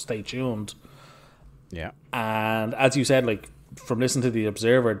show, so stay tuned." Yeah. And as you said, from listening to the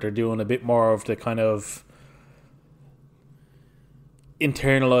Observer, they're doing a bit more of the kind of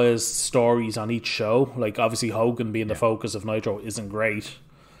internalized stories on each show. Obviously Hogan being the focus of Nitro isn't great,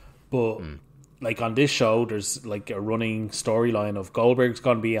 but on this show there's a running storyline of Goldberg's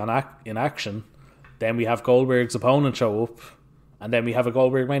gonna be in action, then we have Goldberg's opponent show up, and then we have a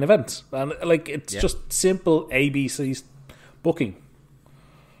Goldberg main event, and it's just simple ABC booking.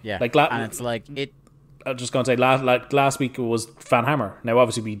 Yeah. And it's I'm just gonna say last week it was Van Hammer. Now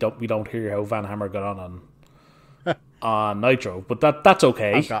obviously we don't hear how Van Hammer got on Nitro, but that's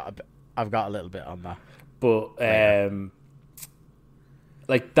okay. I've got a little bit on that, but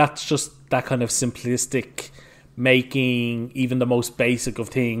that's just that kind of simplistic, making even the most basic of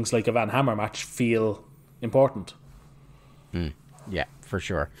things like a Van Hammer match feel important. Yeah, for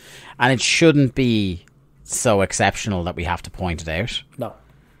sure. And it shouldn't be so exceptional that we have to point it out. No.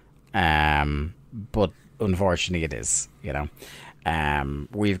 But unfortunately it is,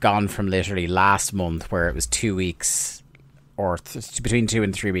 we've gone from literally last month where it was 2 weeks or between 2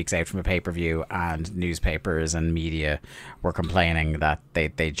 and 3 weeks out from a pay-per-view, and newspapers and media were complaining that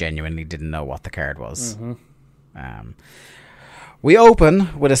they genuinely didn't know what the card was. We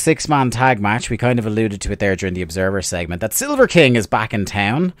open with a 6-man tag match. We kind of alluded to it there during the Observer segment, that Silver King is back in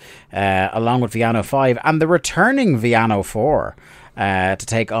town, along with Viano 5 and the returning Viano 4. To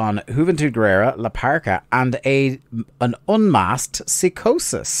take on Juventud Guerrera, La Parca, and an unmasked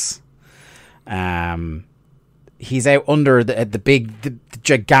Psichosis. He's out under the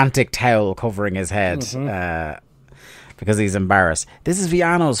gigantic towel covering his head because he's embarrassed. This is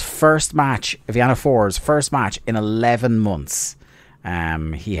Viano's first match, Viano 4's first match in 11 months.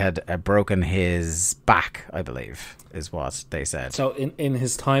 He had broken his back, I believe, is what they said. So in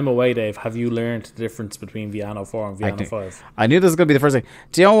his time away, Dave, have you learned the difference between Viano 4 and Viano 5? I knew this was going to be the first thing.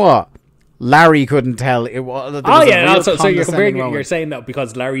 Do you know what? Larry couldn't tell. It was. So you're comparing. You're saying that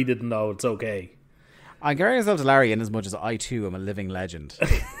because Larry didn't know, it's okay. I'm comparing myself to Larry in as much as I too am a living legend.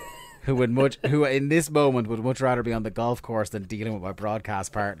 who in this moment would much rather be on the golf course than dealing with my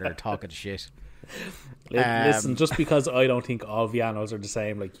broadcast partner talking shit. Listen, just because I don't think all Vianos are the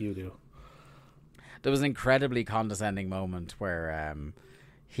same like you do. There was an incredibly condescending moment where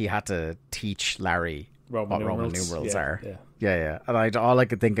he had to teach Larry what Roman numerals are. Yeah. And all I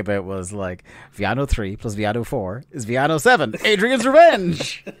could think about was Viano 3 plus Viano 4 is Viano 7. Adrian's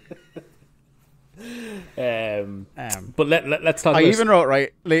Revenge. But let's talk. I even wrote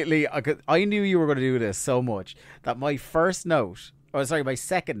right lately. I knew you were going to do this so much that my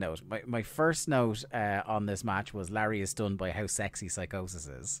second note. My first note on this match was Larry is stunned by how sexy Psichosis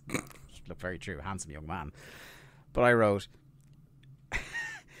is. Looked very true, handsome young man. But I wrote,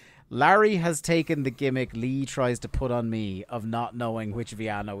 Larry has taken the gimmick Lee tries to put on me of not knowing which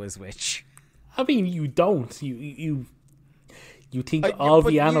Viano is which. I mean, you don't. You You think all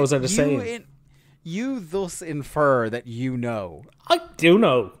Vianos are the same. You thus infer that you know. I do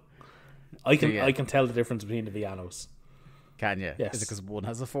know. I can tell the difference between the Vianos. Can you? Yes. Is it because one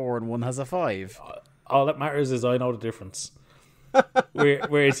has a 4 and one has a 5? All that matters is I know the difference.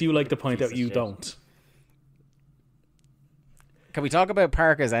 Whereas you like to point out you don't. Can we talk about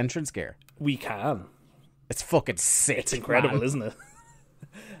Parker's entrance gear? We can. It's fucking sick. It's incredible, man. Isn't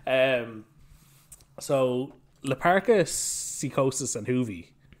it? So Laparca, Psichosis, and Hoovy,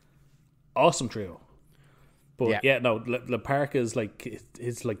 awesome trio. But Laparca is like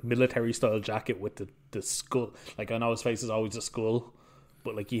his like military style jacket with the skull. Like I know his face is always a skull,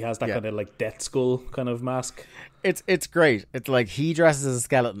 but like he has that kind of like death skull kind of mask. It's great. It's like he dresses as a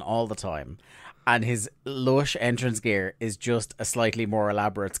skeleton all the time. And his lush entrance gear is just a slightly more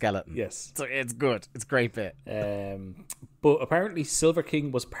elaborate skeleton. Yes. So it's good. It's a great bit. But apparently Silver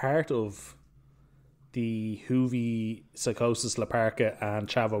King was part of the Hoovy, Psichosis, Laparca and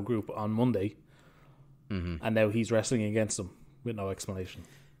Chavo group on Monday. Mm-hmm. And now he's wrestling against them with no explanation.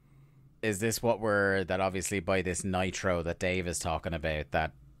 Is this that obviously by this Nitro that Dave is talking about,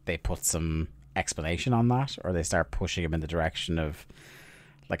 that they put some explanation on that? Or they start pushing him in the direction of...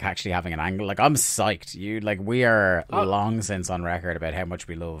 like actually having an angle. Like I'm psyched. We are long since on record about how much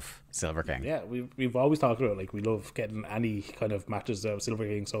we love Silver King. Yeah, we've always talked about like we love getting any kind of matches out of Silver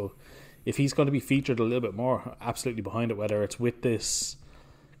King. So if he's going to be featured a little bit more, absolutely behind it. Whether it's with this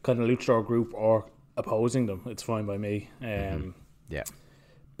kind of luchador group or opposing them, it's fine by me. Yeah,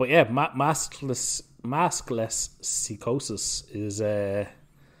 but yeah, maskless Psichosis is.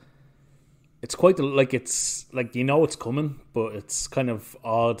 It's quite it's like it's coming, but it's kind of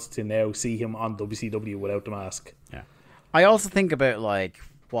odd to now see him on WCW without the mask. Yeah, I also think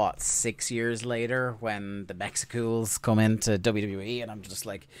about 6 years later when the Mexicools come into WWE, and I'm just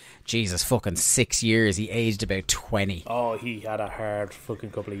like, Jesus, fucking 6 years. He aged about 20. Oh, he had a hard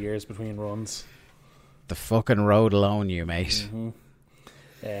fucking couple of years between runs. The fucking road alone, you mate.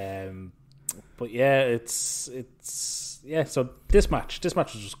 Mm-hmm. But yeah, it's So this match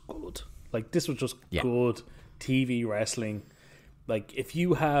was just good. Like, this was just good TV wrestling. Like, if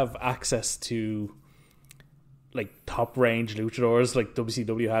you have access to, like, top-range luchadors like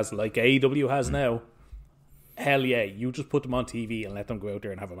WCW has, like AEW has now, hell yeah, you just put them on TV and let them go out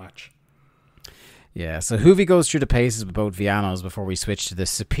there and have a match. Yeah, so Hoovy goes through the paces with both Vianos before we switch to the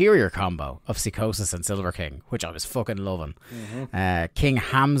superior combo of Psichosis and Silver King, which I was fucking loving. Mm-hmm. King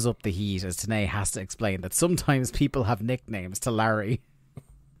hams up the heat as Tenay has to explain that sometimes people have nicknames to Larry.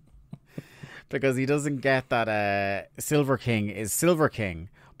 Because he doesn't get that Silver King is Silver King,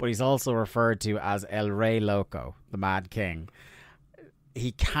 but he's also referred to as El Rey Loco, the Mad King.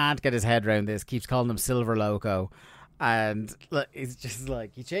 He can't get his head around this, keeps calling him Silver Loco. And it's just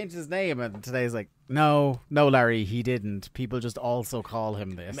like, he changed his name, and today's like, no, Larry, he didn't. People just also call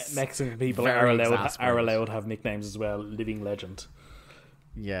him this. Mexican people are allowed to have nicknames as well. Living legend.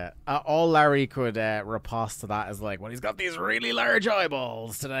 Yeah. All Larry could riposte to that is like, well, he's got these really large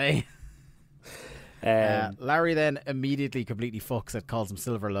eyeballs today. Larry then immediately completely fucks it, calls him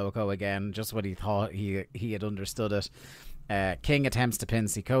Silver Loco again, just when he thought he had understood it. King attempts to pin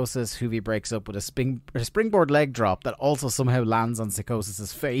Psichosis. Hoovy breaks up with a springboard leg drop that also somehow lands on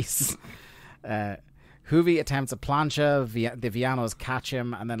Psichosis' face. Hoovy attempts a plancha. The Vianos catch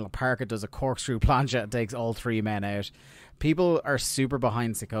him, and then Laparca does a corkscrew plancha and takes all three men out. People are super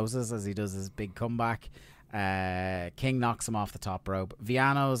behind Psichosis as he does his big comeback. King knocks him off the top rope.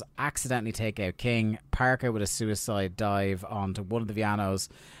 Vianos accidentally take out King. Parker with a suicide dive onto one of the Vianos.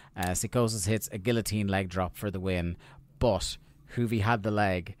 Psichosis hits a guillotine leg drop for the win, but Hoovy had the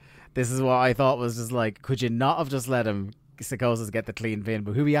leg. This is what I thought was just like, could you not have just let him Psichosis get the clean pin?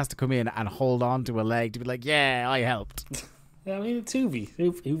 But Hoovy has to come in and hold on to a leg to be like, yeah, I helped. I mean, it's Hoovy.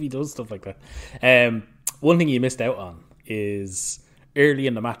 Hoovy does stuff like that. One thing you missed out on is early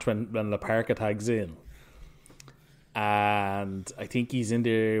in the match when Laparca tags in. And I think he's in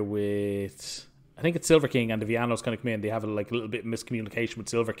there with, I think it's Silver King, and the Vianos kind of come in. They have a little bit of miscommunication with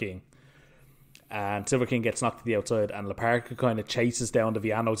Silver King, and Silver King gets knocked to the outside, and Laparca kind of chases down the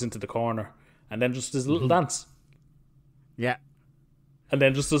Vianos into the corner, and then just does a little dance. Yeah, and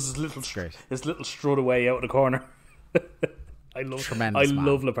then just does this little strut away out of the corner. I love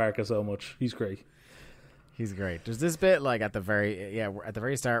Laparca so much. He's great. He's great. There's this bit at the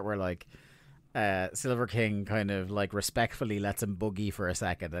very start where Silver King kind of respectfully lets him boogie for a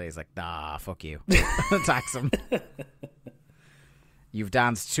second, and he's like, nah, fuck you. Attacks him. You've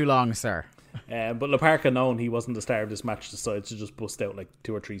danced too long, sir. But Laparca, knowing he wasn't the star of this match, decides to just bust out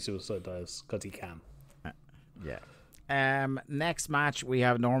 2 or 3 suicide dives because he can. Yeah. Next match we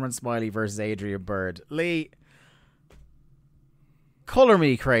have Norman Smiley versus Adrian Byrd. Lee, Color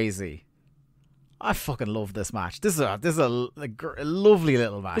me crazy. I fucking love this match. This is a lovely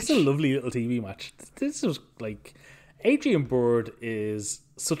little match. This is a lovely little TV match. This is like, Adrian Byrd is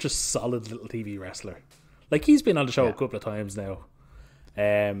such a solid little TV wrestler. Like, he's been on the show a couple of times now.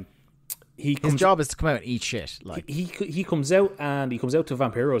 His job is to come out and eat shit. Like, he comes out and he comes out to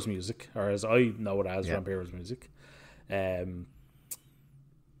Vampiro's music, or as I know it as, Vampiro's music. And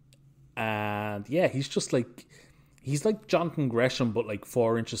yeah, he's just like, he's like Jonathan Gresham, but like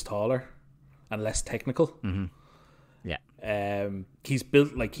 4 inches taller and less technical. Mm-hmm. Yeah. He's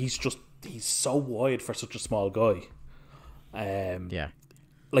built like, he's so wide for such a small guy. Yeah.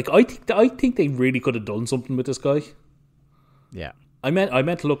 Like, I think they really could have done something with this guy. Yeah. I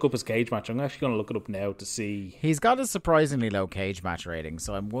meant to look up his cage match. I'm actually going to look it up now to see. He's got a surprisingly low cage match rating,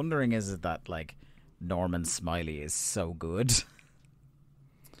 so I'm wondering, is it that like Norman Smiley is so good?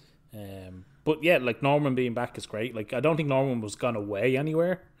 But yeah, like, Norman being back is great. Like, I don't think Norman was gone away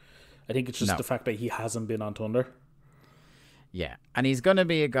anywhere. I think it's just the fact that he hasn't been on Thunder. Yeah, and he's going to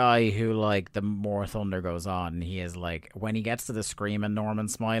be a guy who, like, the more Thunder goes on, he is like, when he gets to the screaming Norman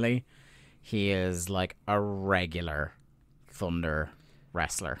Smiley, he is like a regular Thunder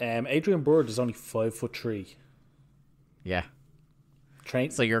wrestler. Adrian Byrd is only 5'3". Yeah.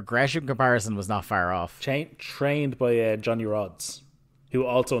 Trained. So your Gresham comparison was not far off. Trained by Johnny Rodz, who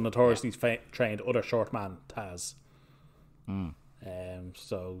also notoriously trained other short man Taz.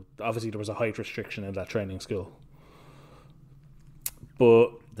 So obviously there was a height restriction in that training school.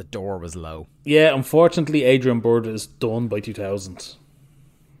 But the door was low. Yeah, unfortunately, Adrian Byrd is done by 2000.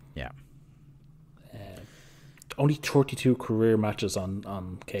 Yeah. Only 32 career matches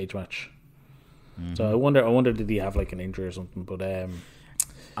on Cage Match. Mm-hmm. So I wonder did he have like an injury or something? But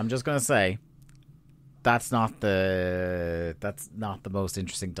I'm just gonna say that's not the most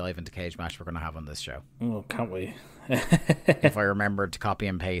interesting dive into Cage Match we're gonna have on this show. Oh, can't we? If I remembered to copy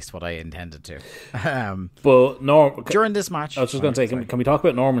and paste what I intended to. But during this match, I was just going to say, can we talk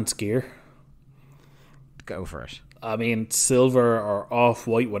about Norman's gear? Go for it. I mean, silver or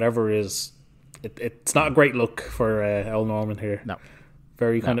off-white, whatever it is, it's not a great look for El Norman here. No.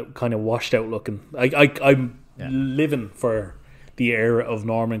 Very kind of washed out looking. I'm living for the era of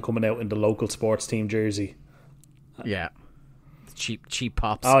Norman coming out in the local sports team jersey. Yeah. Cheap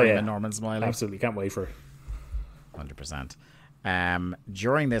pops. Oh, yeah. Norman Smiley. Absolutely. Can't wait for it. 100%.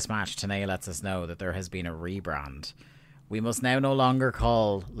 During this match, Tenay lets us know that there has been a rebrand. We must now no longer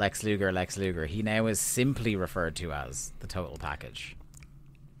call Lex Luger. He now is simply referred to as the Total Package.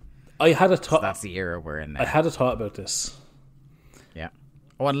 I had a thought. So that's the era we're in now. I had a thought about this. Yeah.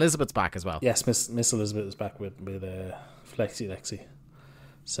 Oh, and Elizabeth's back as well. Yes, Miss Elizabeth is back with Flexi Lexi.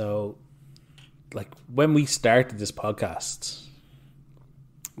 So, like, when we started this podcast,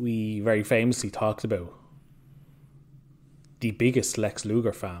 we very famously talked about the biggest Lex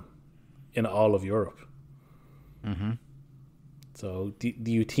Luger fan in all of Europe. Mm-hmm. So, do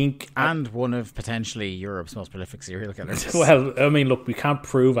you think... And one of potentially Europe's most prolific serial killers. Well, I mean, look, we can't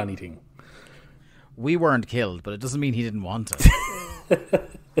prove anything. We weren't killed, but it doesn't mean he didn't want it.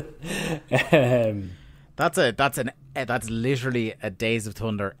 That's literally a Days of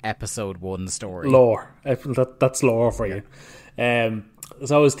Thunder episode 1 story. Lore. That's lore for you. So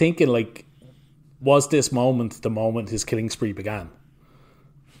I was thinking, like, was this moment the moment his killing spree began?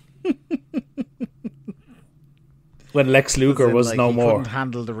 When Lex Luger was like, no more. Couldn't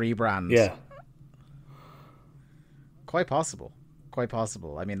handle the rebrand. Yeah. Quite possible.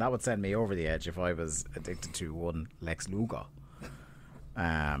 I mean, that would send me over the edge if I was addicted to one Lex Luger.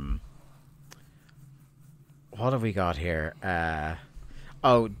 What have we got here?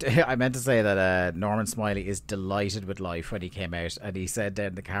 I meant to say that Norman Smiley is delighted with life when he came out, and he said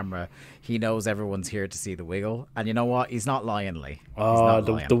down the camera he knows everyone's here to see the wiggle. And you know what? He's not lying, Lee.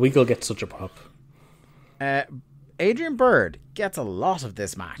 The wiggle gets such a pop. Adrian Byrd gets a lot of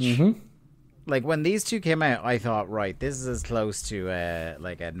this match. Mm-hmm. Like, when these two came out, I thought, right, this is as close to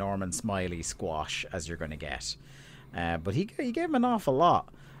like a Norman Smiley squash as you're going to get. But he gave him an awful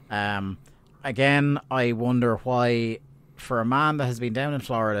lot. Again, I wonder why, for a man that has been down in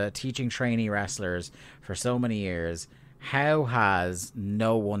Florida teaching trainee wrestlers for so many years, how has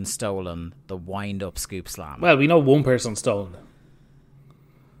no one stolen the wind-up scoop slam? Well, we know one person stolen it.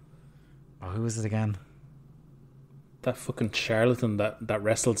 Oh, who is it again? That fucking charlatan that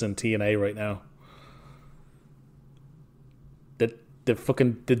wrestles in TNA right now. The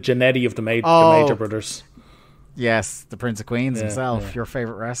Janetti of the Major Brothers. Yes, the Prince of Queens himself, your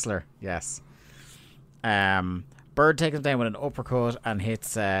favourite wrestler. Yes. Byrd takes him down with an uppercut and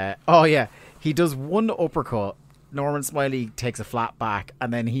hits... he does one uppercut. Norman Smiley takes a flat back,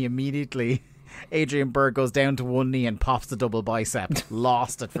 and then he immediately Adrian Byrd goes down to one knee and pops the double bicep.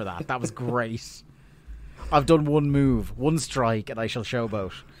 Lost it for that. That was great. I've done one move, one strike, and I shall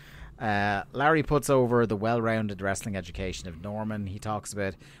showboat. Larry puts over the well-rounded wrestling education of Norman. He talks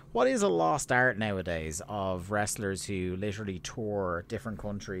about what is a lost art nowadays of wrestlers who literally tour different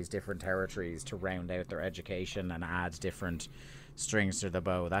countries, different territories to round out their education and add different strings to the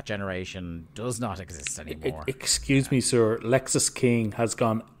bow. That generation does not exist anymore. Excuse me, sir. Lexus King has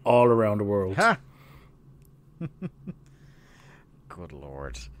gone all around the world. Huh? Good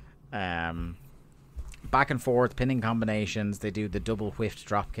Lord. Back and forth, pinning combinations. They do the double whiffed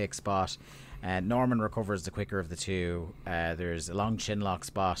dropkick spot. Norman recovers the quicker of the two. There's a long chinlock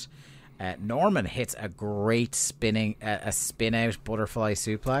spot. Norman hits a great spin out butterfly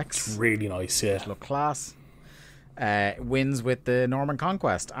suplex. Really nice, yeah. Look class. Wins with the Norman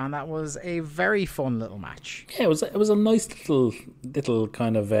Conquest, and that was a very fun little match. Yeah, it was a nice little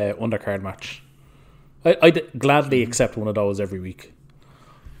kind of undercard match. I'd gladly accept one of those every week.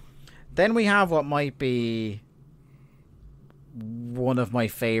 Then we have what might be one of my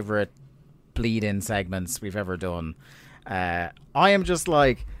favourite bleed-in segments we've ever done. I am just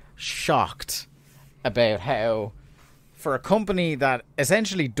like shocked about how, for a company that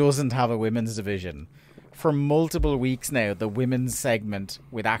essentially doesn't have a women's division, for multiple weeks now, the women's segment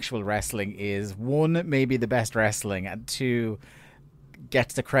with actual wrestling is, one, maybe the best wrestling, and two,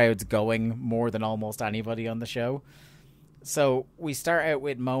 gets the crowds going more than almost anybody on the show. So we start out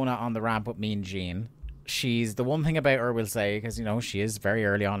with Mona on the ramp with Mean Gene. She's, the one thing about her we'll say, because you know she is very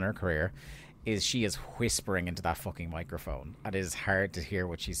early on in her career, is she is whispering into that fucking microphone. It is hard to hear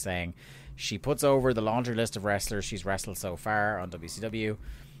what she's saying. She puts over the laundry list of wrestlers she's wrestled so far on WCW.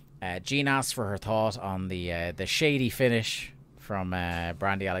 Gene asks for her thought on the shady finish from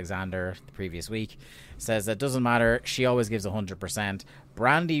Brandy Alexander the previous week. Says that doesn't matter. She always gives 100%.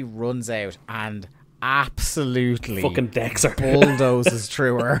 Brandy runs out and absolutely fucking decks her, bulldozes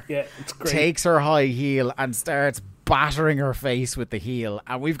through her. Yeah, it's great. Takes her high heel and starts battering her face with the heel,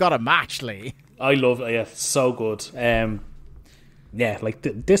 and we've got a match, Lee. I love it. Yeah, so good. Yeah, like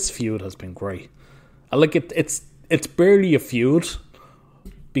this feud has been great. I like it. It's barely a feud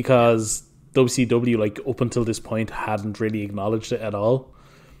because WCW, like up until this point, hadn't really acknowledged it at all.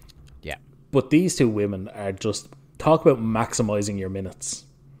 Yeah, but these two women are just talk about maximizing your minutes.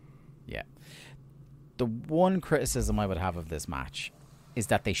 Yeah. The one criticism I would have of this match is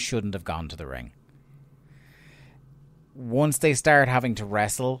that they shouldn't have gone to the ring. Once they start having to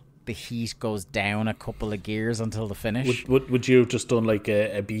wrestle, the heat goes down a couple of gears until the finish. Would you have just done like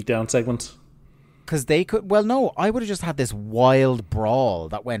a beatdown segment? Because they could... Well, no, I would have just had this wild brawl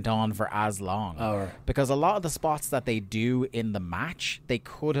that went on for as long. Oh, right. Because a lot of the spots that they do in the match, they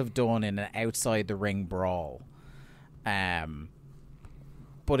could have done in an outside-the-ring brawl. But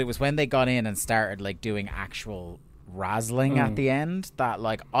it was when they got in and started like doing actual razzling at the end that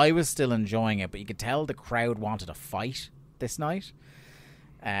like I was still enjoying it, but you could tell the crowd wanted a fight this night.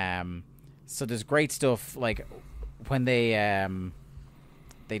 So there's great stuff like when they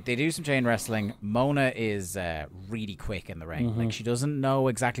do some chain wrestling. Mona is really quick in the ring. Like she doesn't know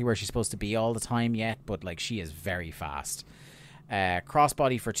exactly where she's supposed to be all the time yet, but like she is very fast.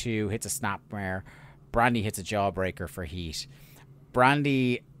 Crossbody for 2, hits a snapmare. Brandy hits a jawbreaker for heat.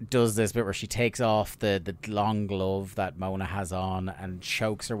 Brandy does this bit where she takes off the long glove that Mona has on and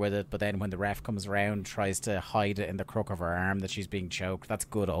chokes her with it, but then when the ref comes around, tries to hide it in the crook of her arm that she's being choked. That's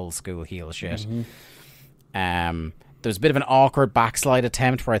good old school heel shit. There's a bit of an awkward backslide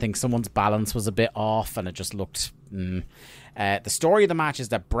attempt where I think someone's balance was a bit off and it just looked... The story of the match is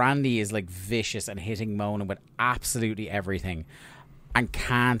that Brandy is like vicious and hitting Mona with absolutely everything and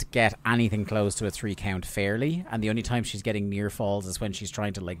can't get anything close to a 3 count fairly, and the only time she's getting near falls is when she's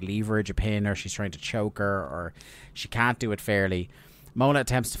trying to like leverage a pin or she's trying to choke her or she can't do it fairly. Mona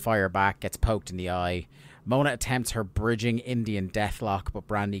attempts to fire back, gets poked in the eye. Mona attempts her bridging Indian deathlock, but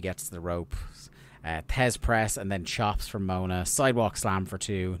Brandy gets to the rope. Tez press and then chops from Mona. Sidewalk slam for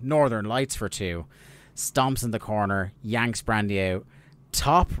 2. Northern Lights for 2. Stomps in the corner, yanks Brandy out.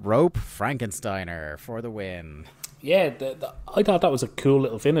 Top rope Frankensteiner for the win. Yeah, I thought that was a cool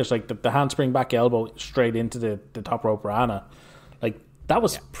little finish. Like the handspring back elbow straight into the top rope Rana. Like that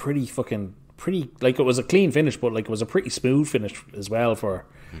was pretty, like it was a clean finish, but like it was a pretty smooth finish as well for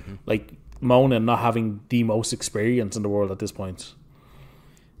like Mona not having the most experience in the world at this point.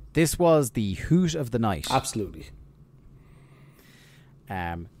 This was the hoot of the night. Absolutely.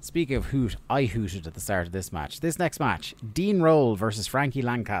 Speaking of hoot, I hooted at the start of this match. This next match, Dean Roll versus Frankie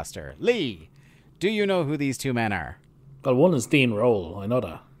Lancaster. Lee, do you know who these two men are? Well, one is Dean Roll. I know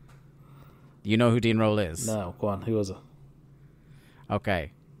that. You know who Dean Roll is? No, go on. Who was it?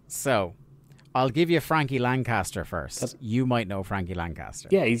 Okay. So, I'll give you Frankie Lancaster first. You might know Frankie Lancaster.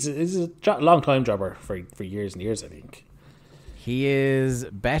 Yeah, he's a long time jobber for years and years, I think. He is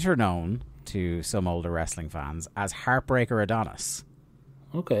better known to some older wrestling fans as Heartbreaker Adonis.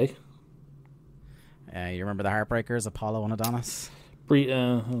 Okay. You remember the Heartbreakers, Apollo and Adonis?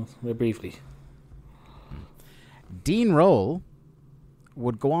 Briefly. Dean Roll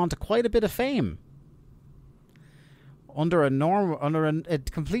would go on to quite a bit of fame under a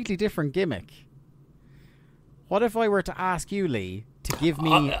completely different gimmick. What if I were to ask you, Lee, to give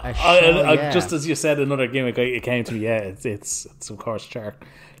me a show? Just as you said, another gimmick, it came to me. Yeah, it's of course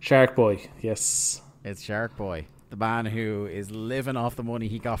Shark Boy. Yes, it's Shark Boy, the man who is living off the money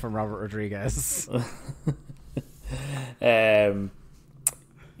he got from Robert Rodriguez.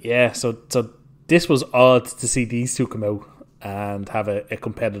 Yeah. So this was odd to see these two come out and have a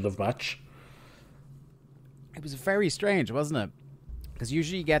competitive match. It was very strange, wasn't it? Because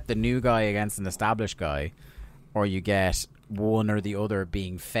usually you get the new guy against an established guy, or you get one or the other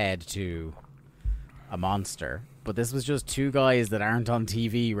being fed to a monster. But this was just two guys that aren't on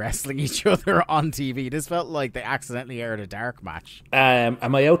TV wrestling each other on TV. This felt like they accidentally aired a dark match.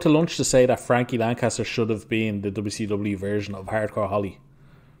 Am I out to lunch to say that Frankie Lancaster should have been the WCW version of Hardcore Holly?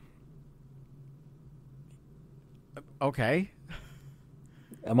 Okay.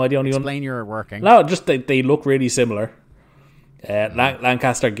 Am I the only one? Explain your working. No, just they look really similar.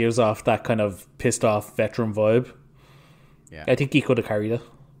 Lancaster gives off that kind of pissed off veteran vibe. Yeah, I think he could have carried it.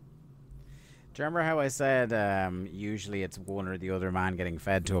 Do you remember how I said usually it's one or the other man getting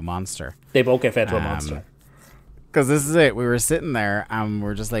fed to a monster? They both get fed to a monster. Because this is it. We were sitting there and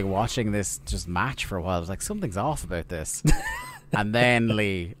we're just like watching this just match for a while. I was like, something's off about this. And then,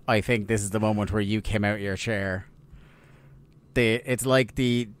 Lee, I think this is the moment where you came out of your chair. It's like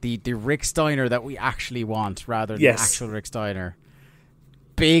the Rick Steiner that we actually want rather than actual Rick Steiner.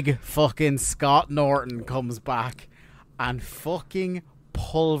 Big fucking Scott Norton comes back and fucking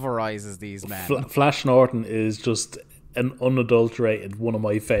pulverizes these men. Flash Norton is just an unadulterated one of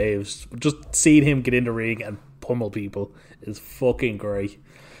my faves. Just seeing him get in the ring and pummel people is fucking great.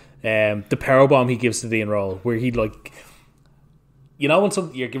 The powerbomb he gives to Dean Roll, where he like... You know when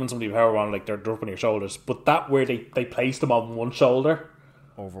you're giving somebody a powerbomb, like they're dropping your shoulders, but that where they placed them on one shoulder.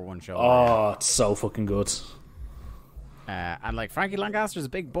 Over one shoulder. Oh, it's so fucking good. And like Frankie Lancaster's a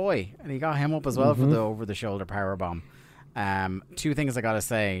big boy, and he got him up as well for the over-the-shoulder powerbomb. Two things I gotta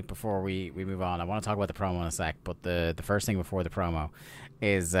say before we move on. I want to talk about the promo in a sec, but the first thing before the promo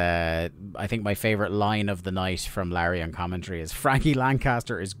is I think my favourite line of the night from Larry on commentary is Frankie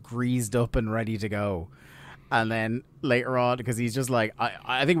Lancaster is greased up and ready to go. And then later on, because he's just like,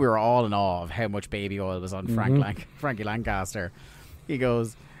 I think we were all in awe of how much baby oil was on Frankie Lancaster. He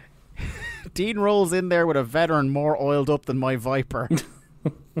goes, Dean rolls in there with a veteran more oiled up than my Viper.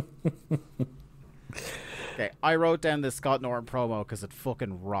 Okay, I wrote down this Scott Norton promo because it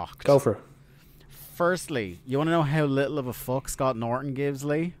fucking rocked. Go for it. Firstly, you want to know how little of a fuck Scott Norton gives,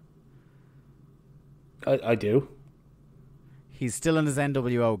 Lee? I do. He's still in his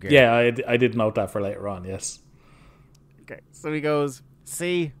NWO gear. Yeah, I did note that for later on, yes. Okay, so he goes,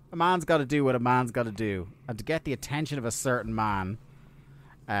 see, a man's got to do what a man's got to do. And to get the attention of a certain man,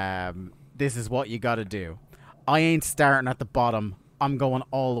 this is what you got to do. I ain't starting at the bottom. I'm going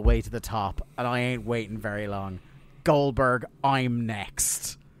all the way to the top. And I ain't waiting very long. Goldberg, I'm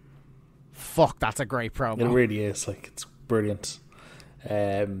next. Fuck, that's a great promo. It really is. Like, it's brilliant.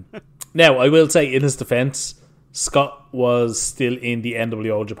 Now, I will say, in his defense, Scott was still in the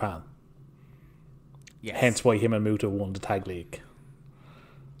NWO Japan. Yes. Hence why him and Muta won the tag league.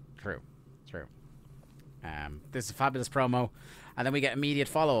 True. This is a fabulous promo. And then we get immediate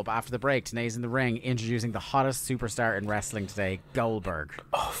follow-up after the break. Tanae's in the ring, introducing the hottest superstar in wrestling today, Goldberg.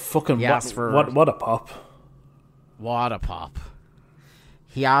 Oh, fucking what a pop. What a pop.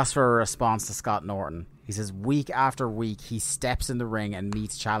 He asked for a response to Scott Norton. He says week after week, he steps in the ring and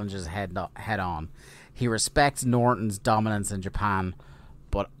meets challenges head on. He respects Norton's dominance in Japan,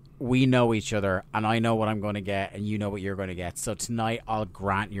 but we know each other, and I know what I'm going to get, and you know what you're going to get. So tonight, I'll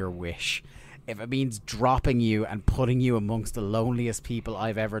grant your wish. If it means dropping you and putting you amongst the loneliest people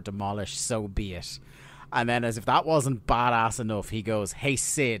I've ever demolished, so be it. And then, as if that wasn't badass enough, he goes, hey,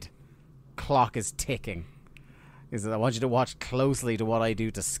 Sid, clock is ticking. He says, I want you to watch closely to what I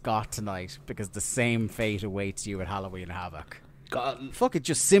do to Scott tonight, because the same fate awaits you at Halloween Havoc. God, fuck it,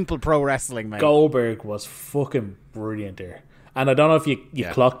 just simple pro wrestling, mate. Goldberg was fucking brilliant there. And I don't know if you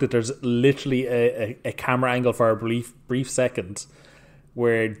clocked it, there's literally a camera angle for a brief second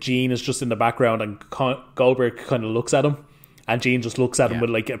where Gene is just in the background and Goldberg kind of looks at him, and Gene just looks at him with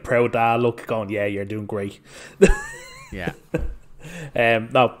like a proud dad look, going, yeah, you're doing great. Yeah.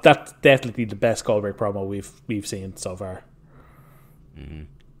 No, that's definitely the best Goldberg promo we've seen so far. Mm-hmm.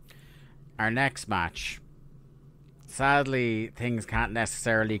 Our next match. Sadly, things can't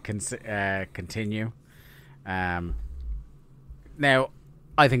necessarily continue. Now,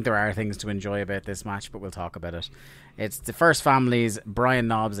 I think there are things to enjoy about this match, but we'll talk about it. It's the First Families, Brian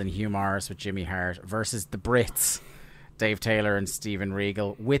Knobbs and Hugh Morris with Jimmy Hart versus the Brits, Dave Taylor and Steven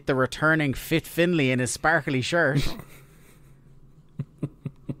Regal, with the returning Fit Finlay in his sparkly shirt.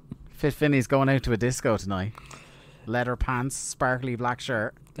 Fit Finlay's going out to a disco tonight. Leather pants, sparkly black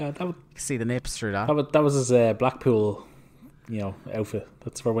shirt. You can see the nips through that. That was his Blackpool, outfit.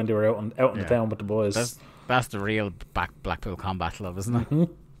 That's for when they were out in the town with the boys. That's the real Blackpool combat club, isn't it?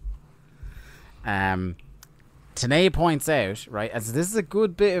 Mm-hmm. Tanay points out, right, as this is a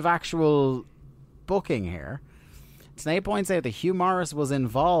good bit of actual booking here. Tanay points out that Hugh Morris was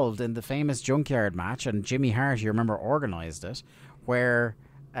involved in the famous Junkyard match, and Jimmy Hart, you remember, organised it, where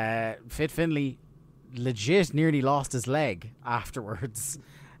Fit Finlay legit nearly lost his leg afterwards.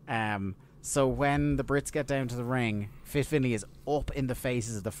 So when the Brits get down to the ring, Fit Finlay is up in the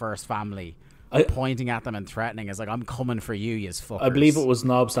faces of the First Family, pointing at them and threatening. It's like, I'm coming for you, yous fuckers. I believe it was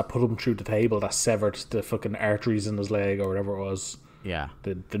Knobbs that put him through the table that severed the fucking arteries in his leg or whatever it was. Yeah.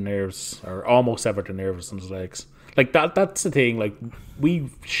 The nerves, or almost severed the nerves in his legs. Like, that's the thing. Like, we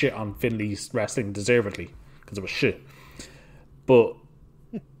shit on Finlay's wrestling deservedly because it was shit. But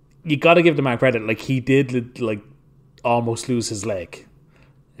you got to give the man credit. Like, he did, like, almost lose his leg.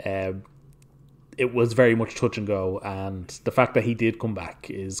 It was very much touch and go, and the fact that he did come back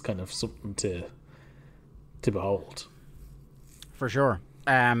is kind of something to behold. For sure.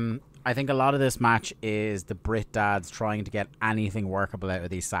 I think a lot of this match is the Brit dads trying to get anything workable out of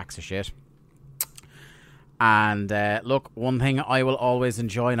these sacks of shit. And look, one thing I will always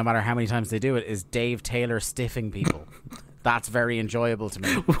enjoy, no matter how many times they do it, is Dave Taylor stiffing people. That's very enjoyable to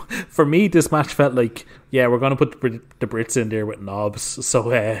me. For me, this match felt like, we're going to put the Brits in there with Knobbs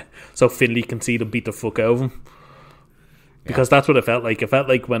so Finlay can see them beat the fuck out of him. Because that's what it felt like. It felt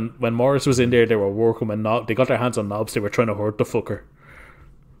like when Morris was in there, they were working. When they got their hands on Knobbs, they were trying to hurt the fucker.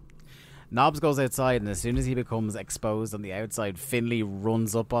 Knobbs goes outside, and as soon as he becomes exposed on the outside, Finlay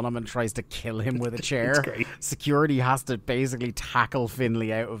runs up on him and tries to kill him with a chair. Security has to basically tackle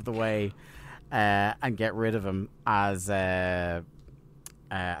Finlay out of the way. And get rid of him as Dave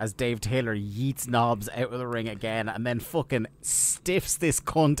Taylor yeets Knobbs out of the ring again, and then fucking stiffs this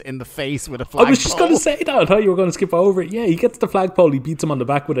cunt in the face with a flagpole. I was just going to say that. I thought you were going to skip over it. Yeah, he gets the flagpole, he beats him on the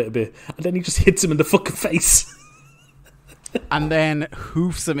back with it a bit, and then he just hits him in the fucking face. And then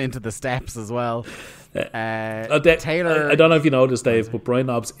hoofs him into the steps as well. Taylor, I don't know if you know this, Dave, but Brian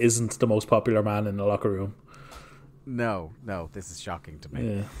Knobbs isn't the most popular man in the locker room. No, this is shocking to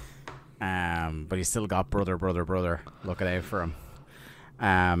me. Yeah. But he's still got brother looking out for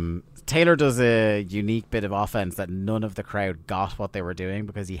him. Taylor does a unique bit of offense that none of the crowd got what they were doing,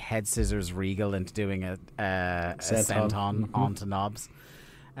 because he head scissors Regal into doing a senton onto Knobbs.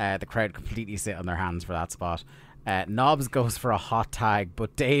 The crowd completely sit on their hands for that spot. Knobbs goes for a hot tag,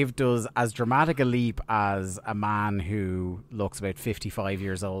 but Dave does as dramatic a leap as a man who looks about 55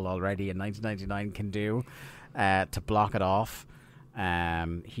 years old already in 1999 can do, to block it off.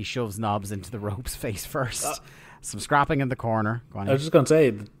 He shoves Knobbs into the ropes face first. Some scrapping in the corner. Go on. I was just going to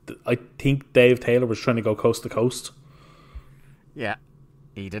say, I think Dave Taylor was trying to go coast to coast. Yeah,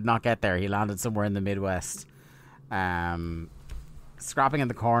 he did not get there. He landed somewhere in the Midwest. Scrapping in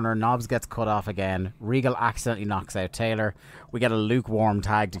the corner. Knobbs gets cut off again. Regal accidentally knocks out Taylor. We get a lukewarm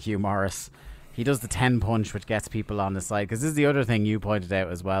tag to Hugh Morris. He does the 10 punch, which gets people on his side. Because this is the other thing you pointed out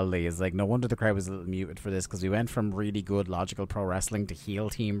as well, Lee. Is like, no wonder the crowd was a little muted for this, because we went from really good logical pro wrestling to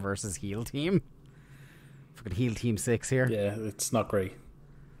heel team versus heel team. Fucking heel team 6 here. Yeah, it's not great.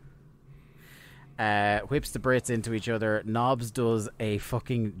 Whips the Brits into each other. Knobbs does a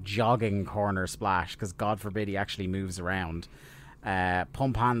fucking jogging corner splash, because God forbid he actually moves around.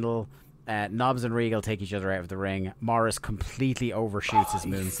 Pump handle. Knobbs and Regal take each other out of the ring. Morris completely overshoots his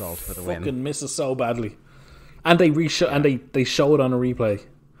moonsault for the win. Fucking misses so badly, and they they show it on a replay.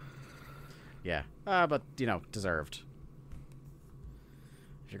 Yeah, but deserved.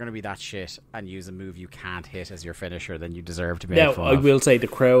 If you're going to be that shit and use a move you can't hit as your finisher, then you deserve to be. Now, I will say the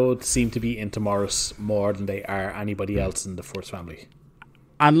crowd seem to be into Morris more than they are anybody else in the First Family.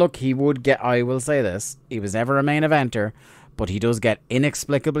 And look, he would get. I will say this: he was never a main eventer. But he does get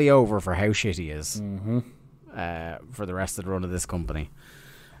inexplicably over for how shit he is for the rest of the run of this company.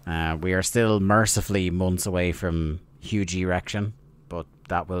 We are still mercifully months away from huge erection, but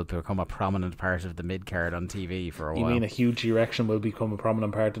that will become a prominent part of the mid-card on TV for a while. You mean a huge erection will become a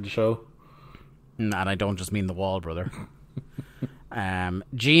prominent part of the show? And I don't just mean the wall, brother.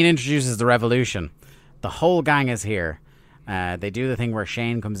 Gene introduces the Revolution. The whole gang is here. They do the thing where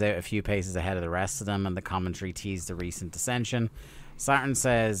Shane comes out a few paces ahead of the rest of them, and the commentary teased the recent dissension. Saturn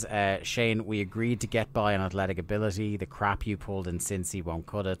says, Shane, we agreed to get by on athletic ability. The crap you pulled in Cincy won't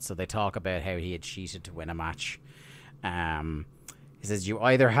cut it. So they talk about how he had cheated to win a match. He says, you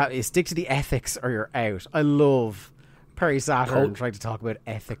either stick to the ethics or you're out. I love Perry Saturn trying to talk about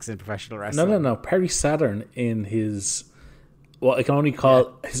ethics in professional wrestling. No. Perry Saturn in his, what I can only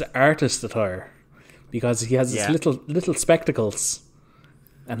call his artist attire, because he has his little spectacles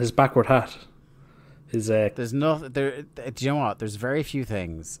and his backward hat. There's nothing there. Do you know what? There's very few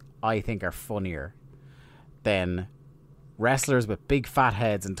things I think are funnier than wrestlers with big fat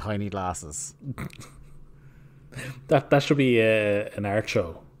heads and tiny glasses. That should be an art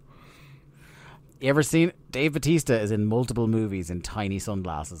show. You ever seen Dave Bautista is in multiple movies in tiny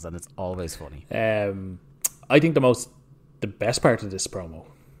sunglasses, and it's always funny. I think the best part of this promo,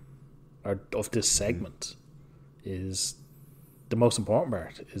 or of this segment, is the most important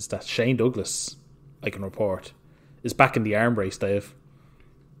part, is that Shane Douglas, I can report, is back in the arm brace, Dave.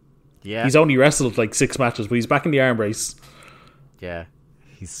 Yeah. He's only wrestled like 6 matches, but he's back in the arm brace. Yeah.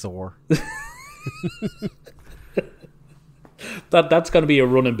 He's sore. That's going to be a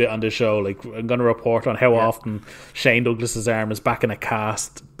running bit on this show. Like, I'm going to report on how often Shane Douglas's arm is back in a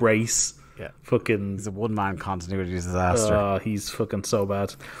cast brace. Yeah. Fucking. He's a one-man continuity disaster. Oh, he's fucking so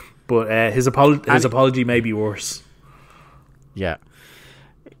bad. But his apology may be worse. Yeah.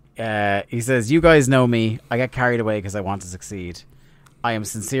 He says, you guys know me. I get carried away because I want to succeed. I am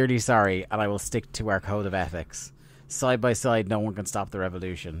sincerely sorry, and I will stick to our code of ethics. Side by side, no one can stop the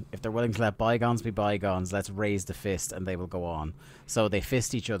revolution. If they're willing to let bygones be bygones, let's raise the fist and they will go on. So they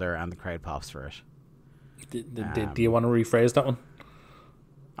fist each other and the crowd pops for it. Do you want to rephrase that one?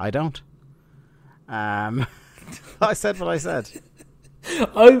 I don't. I said what I said.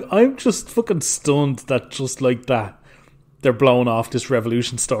 I'm just fucking stunned that just like that they're blowing off this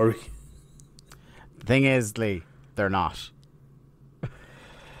revolution story. The thing is, Lee, they're not.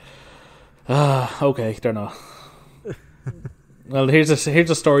 Okay, they're not. Well, here's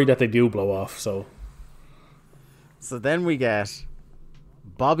a story that they do blow off. So then we get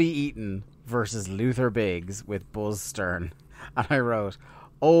Bobby Eaton versus Luther Biggs with Buzz Stern, and I wrote,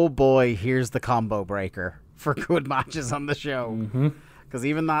 "Oh boy, here's the combo breaker for good matches on the show." Because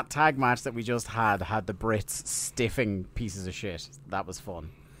even that tag match that we just had the Brits stiffing pieces of shit. That was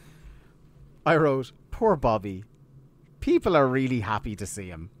fun. I wrote, "Poor Bobby. People are really happy to see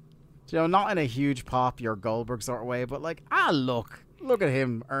him." You know, not in a huge pop, your Goldberg sort of way, but like, look at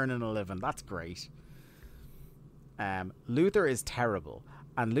him earning a living. That's great. Luther is terrible,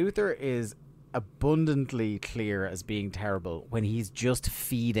 and Luther is abundantly clear as being terrible when he's just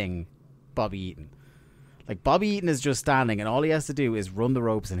feeding Bobby Eaton. Like, Bobby Eaton is just standing, and all he has to do is run the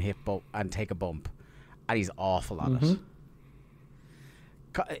ropes and and take a bump, and he's awful at it.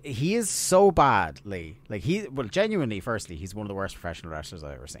 He is so bad, Lee. Like, genuinely, firstly, he's one of the worst professional wrestlers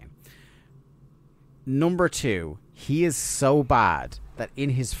I've ever seen. Number 2, he is so bad that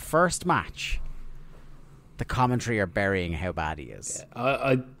in his first match, the commentary are burying how bad he is.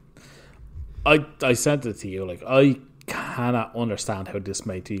 Yeah, I sent it to you. Like, I cannot understand how this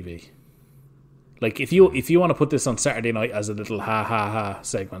made TV. Like, if you want to put this on Saturday night as a little ha ha ha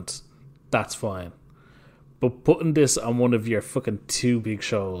segment, that's fine. But putting this on one of your fucking 2 big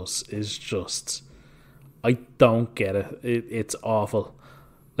shows is just, I don't get it. It's awful.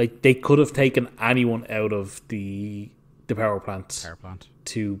 Like, they could have taken anyone out of the power plant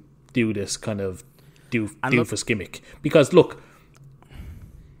to do this kind of doofus gimmick. Because look,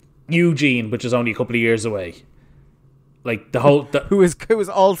 Eugene, which is only a couple of years away, like who was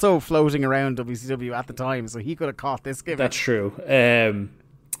also floating around WCW at the time, so he could have caught this gimmick. That's true.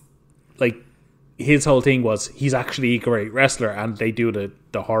 Like, his whole thing was he's actually a great wrestler, and they do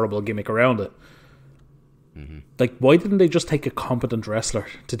the horrible gimmick around it. Like, why didn't they just take a competent wrestler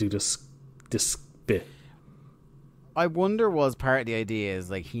to do this bit? I wonder, was part of the idea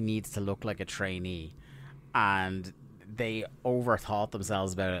is like he needs to look like a trainee, and they overthought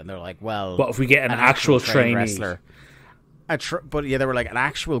themselves about it, and they're like, well, what if we get an actual trainee wrestler? But yeah, they were like, an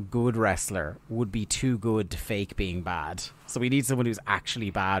actual good wrestler would be too good to fake being bad, so we need someone who's actually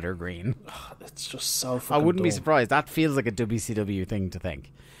bad or green. It's just so fucking I wouldn't be dumb. surprised. That feels like a WCW thing to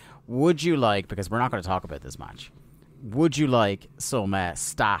think. Would you like, because we're not going to talk about this match, would you like some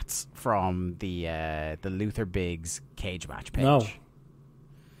stats from the Luther Biggs cage match page? No.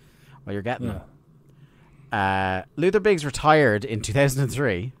 Well, you're getting them. Luther Biggs retired in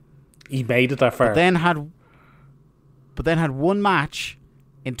 2003. He made it that far. But then had one match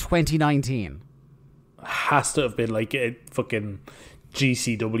in 2019. has to have been like a fucking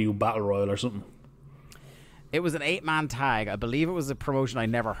GCW Battle Royal or something. It was an 8-man tag. I believe it was a promotion I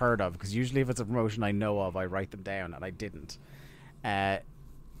never heard of, because usually if it's a promotion I know of, I write them down, and I didn't.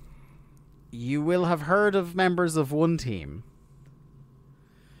 You will have heard of members of one team.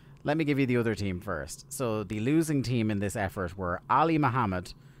 Let me give you the other team first. So the losing team in this effort were Ali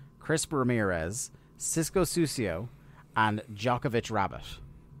Muhammad, Chris Ramirez, Cisco Sucio, and Djokovic Rabbit.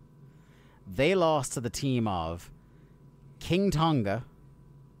 They lost to the team of King Tonga,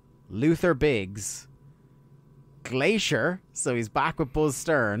 Luther Biggs, Glacier, so he's back with Buzz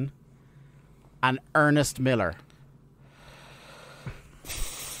Stern, and Ernest Miller.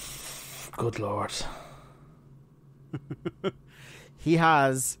 Good Lord. He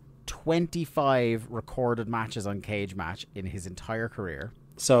has 25 recorded matches on Cage Match in his entire career.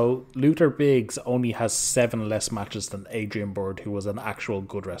 So Luther Biggs only has 7 less matches than Adrian Byrd, who was an actual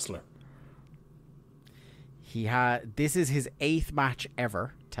good wrestler. This is his 8th match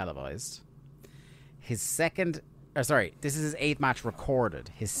ever televised. This is his 8th match recorded.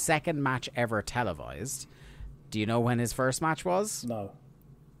 His 2nd match ever televised. Do you know when his first match was? No.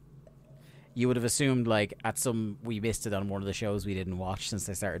 You would have assumed, like, we missed it on one of the shows we didn't watch since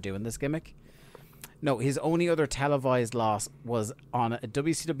they started doing this gimmick. No, his only other televised loss was on a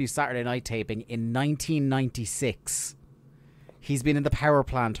WCW Saturday Night taping in 1996. He's been in the power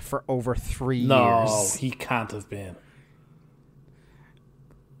plant for over 3 years. No, he can't have been.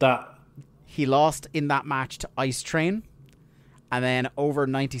 He lost in that match to Ice Train. And then over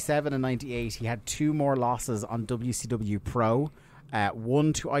 97 and 98, he had 2 more losses on WCW Pro.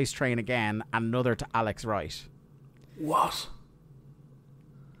 One to Ice Train again, and another to Alex Wright. What?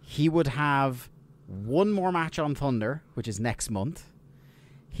 He would have 1 more match on Thunder, which is next month.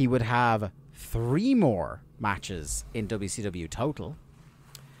 He would have 3 more matches in WCW total.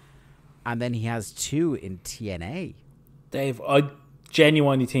 And then he has 2 in TNA. Dave, I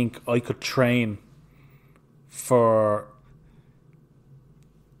genuinely think I could train for,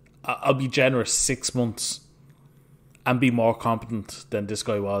 I'll be generous, 6 months and be more competent than this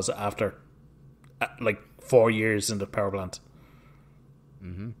guy was after 4 years in the power plant.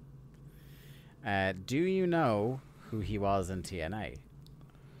 Mm-hmm. Do you know who he was in TNA?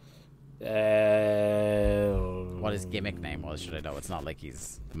 What his gimmick name was, should I know? It's not like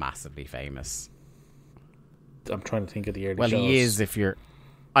he's massively famous. I'm trying to think of the early shows. Well, he is if you're...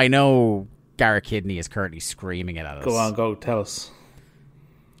 I know Garrett Kidney is currently screaming it at us. Go on, go, tell us.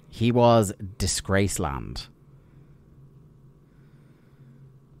 He was Disgraceland.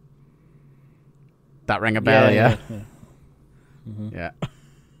 That ring a bell, yeah? Yeah. Mm-hmm. Yeah.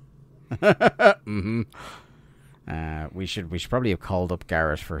 Mm-hmm. We should probably have called up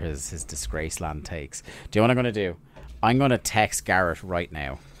Garrett for his Disgraceland takes. Do you know what I'm going to do? I'm going to text Garrett right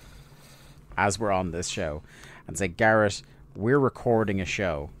now as we're on this show and say, Garrett, we're recording a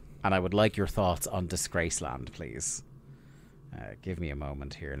show and I would like your thoughts on Disgraceland, please. Give me a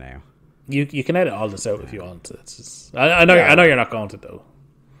moment here now. You can edit all this out if you want. It's just, I know you're not going to, though.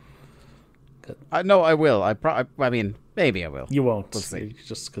 No, I will. I mean, maybe I will. You won't. We'll see.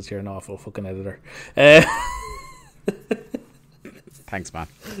 Just because you're an awful fucking editor. Thanks, man.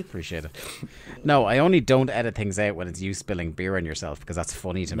 Appreciate it. No, I only don't edit things out when it's you spilling beer on yourself because that's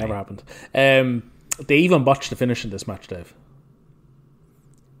funny to me. Never happened. They even botched the finish in this match, Dave.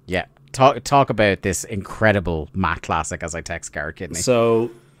 Yeah. Talk about this incredible Matt classic as I text Garrett Kidney. So,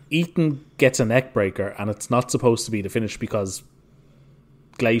 Eaton gets a neck breaker and it's not supposed to be the finish because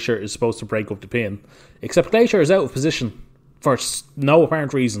Glacier is supposed to break up the pin. Except Glacier is out of position for no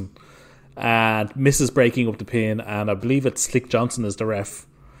apparent reason and misses breaking up the pin, and I believe it's Slick Johnson as the ref.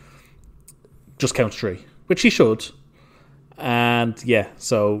 Just counts 3, which he should. And yeah,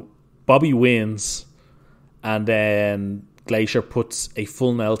 so Bobby wins, and then Glacier puts a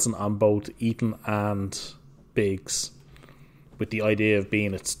full Nelson on both Eaton and Biggs with the idea of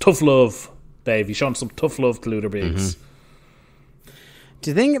being it's tough love. Dave, he's shown some tough love to Luther Biggs. Mm-hmm. Do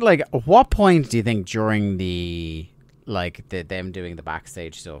you think, at what point do you think during them doing the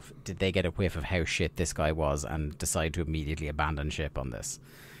backstage stuff, did they get a whiff of how shit this guy was and decide to immediately abandon ship on this?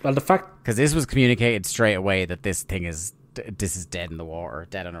 Well, the fact... Because this was communicated straight away that this is dead in the water,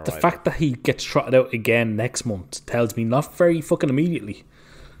 dead on arrival. The fact that he gets trotted out again next month tells me not very fucking immediately.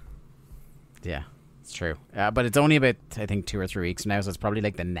 Yeah, it's true. But it's only about, I think, 2 or 3 weeks now, so it's probably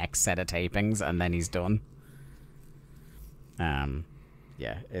the next set of tapings, and then he's done.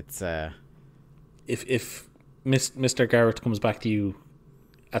 Yeah, it's... If Mr. Garrett comes back to you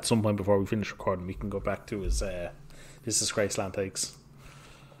at some point before we finish recording, we can go back to his Disgraceland takes.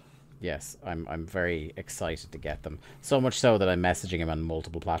 Yes, I'm very excited to get them. So much so that I'm messaging him on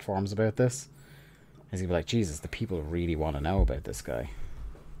multiple platforms about this. He's gonna be like, Jesus, the people really want to know about this guy.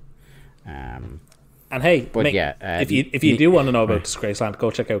 And hey, but mate, yeah, if you do want to know about Disgraceland,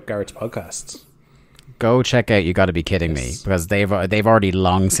 go check out Garrett's podcasts. Go check out You Gotta Be Kidding Me, because they've already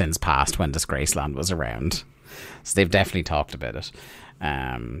long since passed when Disgraceland was around, so they've definitely talked about it.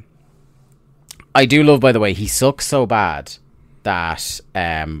 I do love, by the way, he sucks so bad that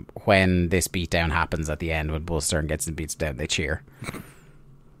when this beatdown happens at the end, when Bull Stern gets and beats down, they cheer.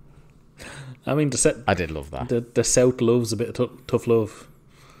 I mean, I did love that. The South loves a bit of tough love.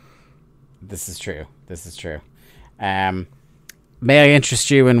 This is true. May I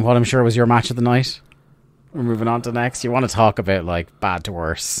interest you in what I'm sure was your match of the night? We're moving on to next. You want to talk about like bad to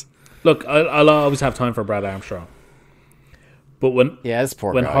worse? Look, I'll always have time for Brad Armstrong. But when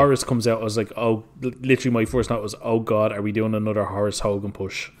Horace comes out, I was like, oh, literally my first note was, oh God, are we doing another Horace Hogan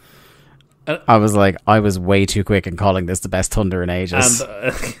push? I was like, I was way too quick in calling this the best Thunder in ages.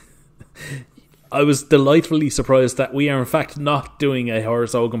 And I was delightfully surprised that we are in fact not doing a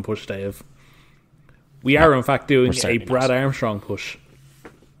Horace Hogan push, Dave. We are in fact doing a Brad Armstrong push.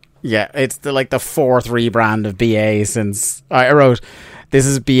 Yeah, it's the fourth rebrand of BA since I wrote. This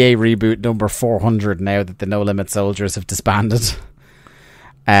is BA reboot number 400 now that the No Limit Soldiers have disbanded.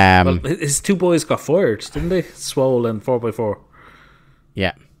 Well, his two boys got fired, didn't they? Swole and 4x4.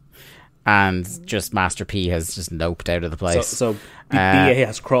 Yeah. And just Master P has just noped out of the place. So BA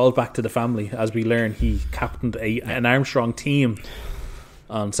has crawled back to the family. As we learn, he captained an Armstrong team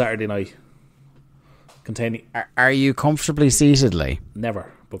on Saturday night. Containing. Are you comfortably seated, Lee?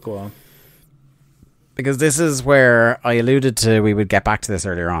 Never, but go on. Because this is where I alluded to, we would get back to this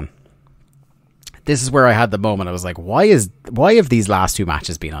earlier on. This is where I had the moment. I was like, why have these last two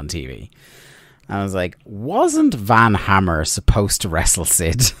matches been on TV? And I was like, wasn't Van Hammer supposed to wrestle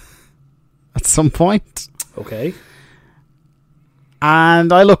Sid at some point? Okay.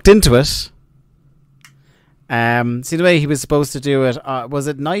 And I looked into it. See the way he was supposed to do it. Was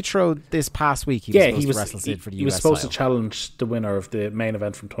it Nitro this past week? He was supposed to wrestle Sid for the US He was supposed title. to challenge the winner of the main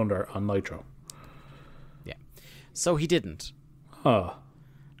event from Thunder on Nitro. Yeah. So he didn't. Oh.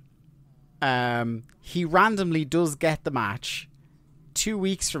 He randomly does get the match 2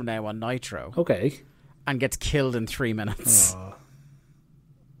 weeks from now on Nitro. Okay. And gets killed in 3 minutes. Oh.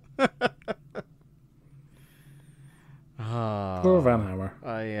 Poor Van Hammer.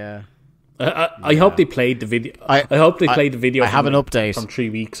 I hope they played the video. I hope they played the video. I have an update from 3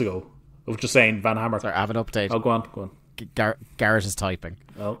 weeks ago of just saying Van Hammer. Sorry, I have an update. Oh, go on. Garrett is typing.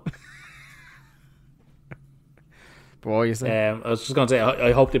 Oh. But what were you saying? I was just going to say,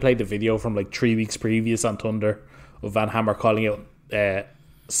 I hope they played the video from like 3 weeks previous on Thunder of Van Hammer calling out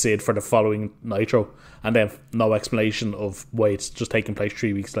Sid for the following Nitro, and then no explanation of why it's just taking place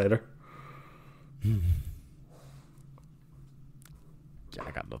 3 weeks later. Yeah,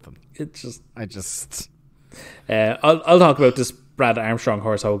 I got nothing. I'll talk about this Brad Armstrong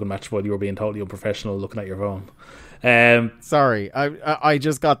Horace Hogan match while you were being totally unprofessional looking at your phone. Sorry, I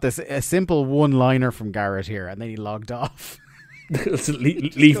just got a simple one-liner from Garrett here, and then he logged off.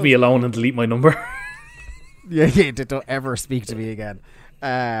 Leave me alone and delete my number. Yeah, don't ever speak to me again.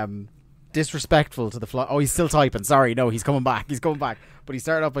 Disrespectful to the fly. Oh, he's still typing. Sorry, no, he's coming back. But he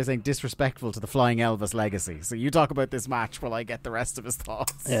started off by saying disrespectful to the Flying Elvis legacy. So you talk about this match while I get the rest of his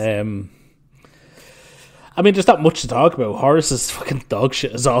thoughts. I mean, there's not much to talk about. Horace is fucking dog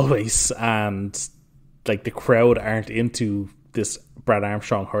shit as always, and like the crowd aren't into this Brad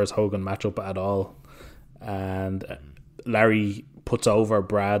Armstrong Horace Hogan matchup at all. And Larry puts over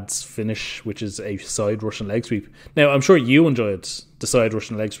Brad's finish, which is a side Russian leg sweep. Now, I'm sure you enjoyed the side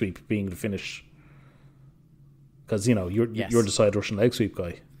Russian leg sweep being the finish, because you know you're the side Russian leg sweep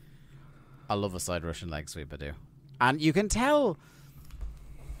guy. I love a side Russian leg sweep. I do, and you can tell.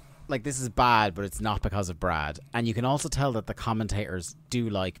 Like, this is bad, but it's not because of Brad. And you can also tell that the commentators do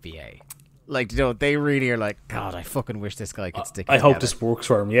like BA. Like, you know, they really are like, God, I fucking wish this guy could stick. I hope this works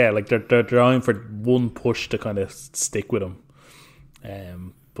for him. Yeah, like they're trying for one push to kind of stick with him.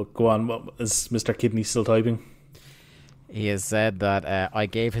 But go on, is Mr. Kidney still typing? He has said that I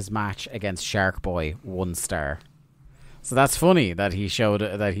gave his match against Shark Boy 1 star. So that's funny that he showed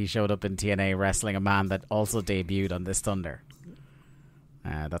up in TNA wrestling a man that also debuted on this Thunder.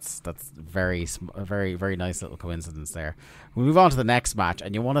 That's very, very nice little coincidence there. We move on to the next match,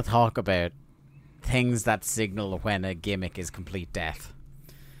 and you want to talk about things that signal when a gimmick is complete death.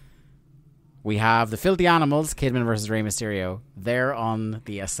 We have the Filthy Animals, Kidman versus Rey Mysterio. They're on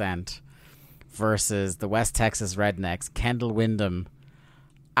the ascent versus the West Texas Rednecks, Kendall Windham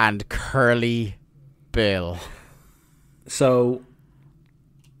and Curly Bill. So,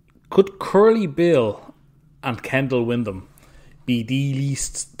 could Curly Bill and Kendall Windham be the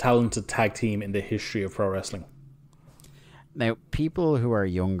least talented tag team in the history of pro wrestling. Now, people who are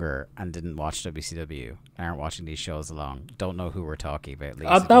younger and didn't watch WCW and aren't watching these shows along don't know who we're talking about.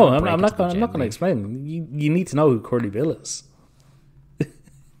 No, I'm not going to explain. You need to know who Curly Bill is.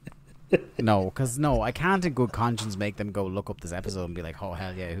 No, because I can't in good conscience make them go look up this episode and be like, oh,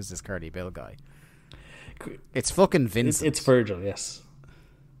 hell yeah, who's this Curly Bill guy? It's fucking Vincent. It's Virgil, yes.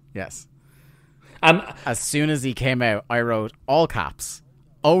 Yes. And as soon as he came out, I wrote, all caps,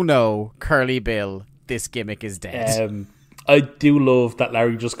 oh no, Curly Bill, this gimmick is dead. I do love that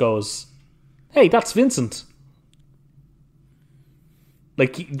Larry just goes, hey, that's Vincent.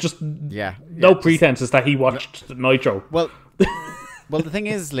 Like, no pretenses that he watched Nitro. Well, the thing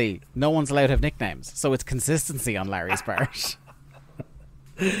is, Lee, no one's allowed to have nicknames, so it's consistency on Larry's part.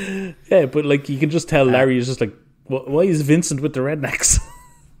 Yeah, but like you can just tell Larry is just like, why is Vincent with the rednecks?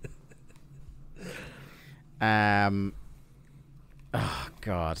 Oh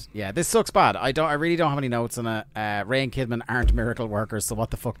God, yeah, this sucks bad. I really don't have any notes on it. Ray and Kidman aren't miracle workers, so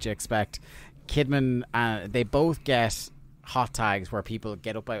what the fuck do you expect? Kidman, they both get hot tags where people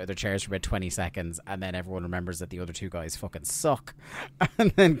get up out of their chairs for about 20 seconds, and then everyone remembers that the other two guys fucking suck,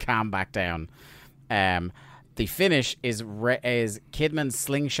 and then calm back down. The finish is Kidman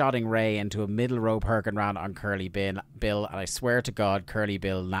slingshotting Ray into a middle rope hurricane on Curly Bill, and I swear to God, Curly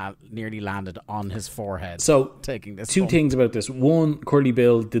Bill nearly landed on his forehead. So, taking this two things about this. One, Curly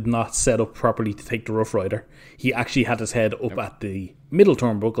Bill did not set up properly to take the Rough Rider. He actually had his head up at the middle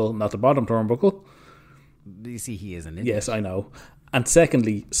turnbuckle, not the bottom turnbuckle. You see, he is an idiot. Yes, I know. And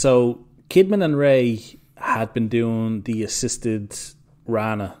secondly, so Kidman and Ray had been doing the assisted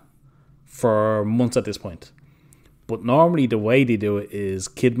Rana for months at this point. But normally the way they do it is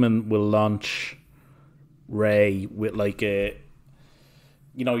Kidman will launch Ray with like a,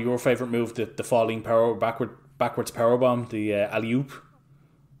 your favourite move, the falling backwards powerbomb, the alley-oop.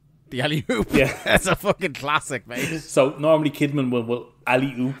 The alley-oop? Yeah. That's a fucking classic, mate. So normally Kidman will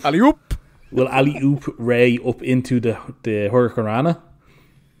alley-oop. Alley-oop? Will alley-oop Ray up into the Hurricane Rana.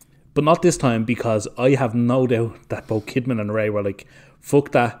 But not this time, because I have no doubt that both Kidman and Ray were like,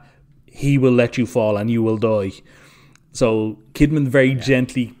 fuck that, he will let you fall and you will die. So Kidman very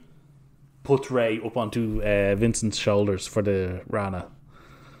gently put Ray up onto Vincent's shoulders for the Rana.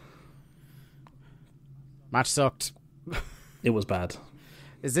 Match sucked. It was bad.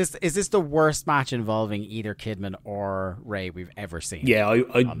 Is this the worst match involving either Kidman or Ray we've ever seen? Yeah,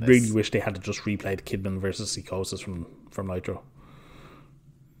 I really wish they had to just replayed Kidman versus Psichosis from Nitro.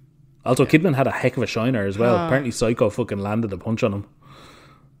 Also, Kidman had a heck of a shiner as well. Apparently Psycho fucking landed a punch on him.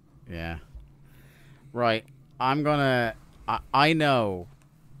 Yeah. Right. I know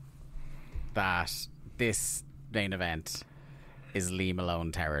that this main event is Lee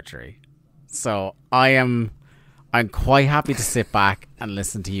Malone territory. So I'm quite happy to sit back and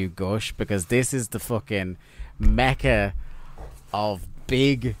listen to you gush, because this is the fucking mecca of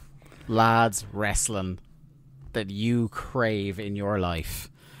big lads wrestling that you crave in your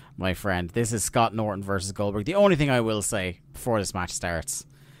life, my friend. This is Scott Norton versus Goldberg. The only thing I will say before this match starts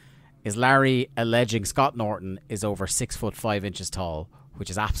is Larry alleging Scott Norton is over 6'5" tall,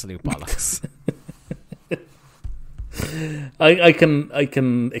 which is absolute bollocks. I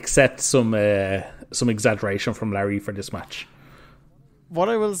can accept some exaggeration from Larry for this match. What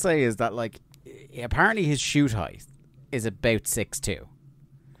I will say is that, like, apparently his shoot height is about 6'2".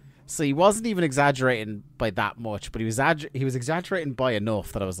 So he wasn't even exaggerating by that much, but he was exaggerating by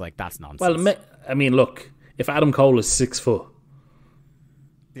enough that I was like, that's nonsense. Well, I mean, look, if Adam Cole is 6 foot.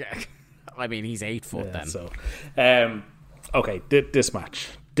 Yeah, I mean, he's 8 foot then. So, okay, this match.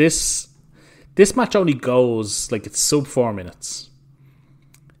 This match only goes, like, it's sub 4 minutes.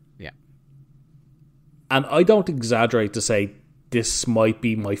 Yeah. And I don't exaggerate to say this might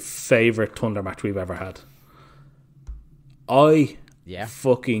be my favourite Thunder match we've ever had. I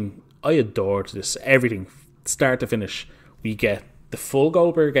adored this. Everything, start to finish. We get the full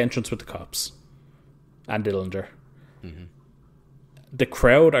Goldberg entrance with the cops and Dillinger. Mm-hmm. The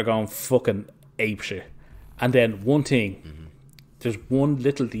crowd are going fucking apeshit. And then one thing, there's one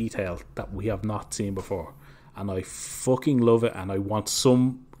little detail that we have not seen before, and I fucking love it, and I want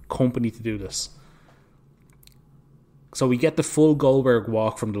some company to do this. So we get the full Goldberg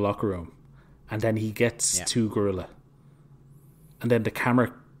walk from the locker room, and then he gets to Gorilla. And then the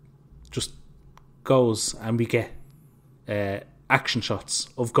camera just goes, and we get action shots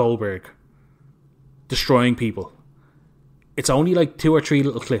of Goldberg destroying people. It's only like 2 or 3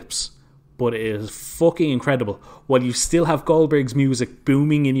 little clips, but it is fucking incredible. While you still have Goldberg's music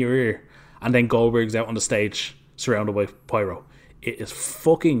booming in your ear, and then Goldberg's out on the stage surrounded by pyro. It is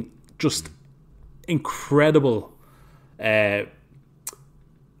fucking just incredible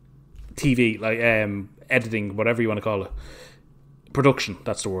TV, like editing, whatever you want to call it. Production,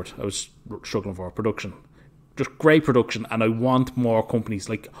 that's the word I was struggling for. Production. Just great production, and I want more companies.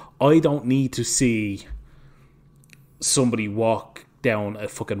 Like, I don't need to see somebody walk down a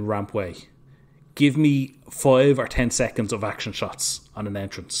fucking rampway. Give me 5 or 10 seconds of action shots on an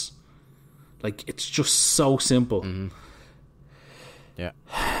entrance. Like, it's just so simple. Mm-hmm. Yeah.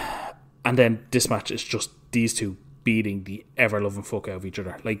 And then this match is just these two beating the ever-loving fuck out of each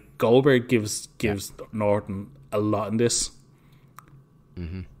other. Like, Goldberg gives Norton a lot in this.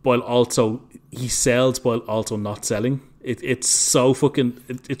 Mm-hmm. While also, he sells while also not selling. It's so fucking...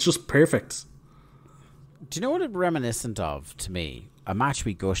 It's just perfect. Do you know what it's reminiscent of, to me? A match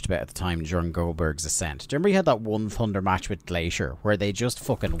we gushed about at the time during Goldberg's ascent. Do you remember he had that one Thunder match with Glacier where they just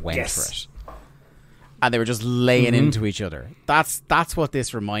fucking went for it? And they were just laying into each other. That's what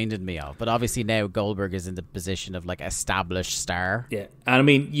this reminded me of. But obviously now Goldberg is in the position of like established star. Yeah. And I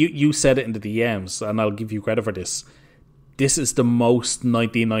mean, you said it in the DMs, and I'll give you credit for this. This is the most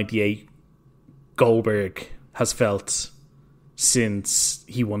 1998 Goldberg has felt since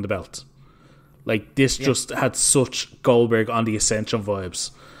he won the belt. Like, this just had such Goldberg on the Ascension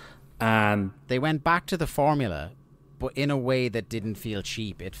vibes. And they went back to the formula, but in a way that didn't feel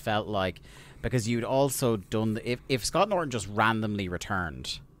cheap. It felt like, because you'd also done, if Scott Norton just randomly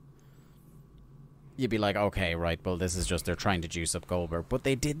returned, you'd be like, okay, right, well, this is just, they're trying to juice up Goldberg. But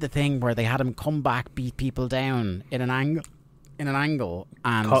they did the thing where they had him come back, beat people down in an angle,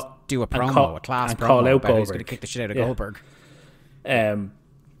 and do a promo, a class promo call out about Goldberg. who's going to kick the shit out of Goldberg.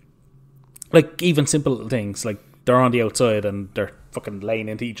 Like, even simple little things, like they're on the outside and they're fucking laying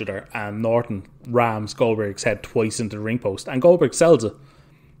into each other, and Norton rams Goldberg's head twice into the ring post, and Goldberg sells it.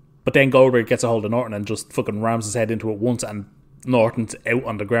 But then Goldberg gets a hold of Norton and just fucking rams his head into it once, and Norton's out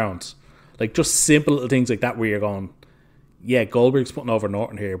on the ground. Like, just simple little things like that where you're going, yeah, Goldberg's putting over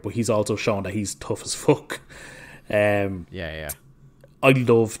Norton here, but he's also showing that he's tough as fuck. Yeah. I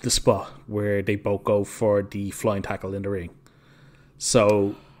love the spot where they both go for the flying tackle in the ring.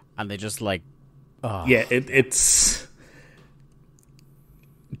 So... And they just like... Oh. Yeah, it's...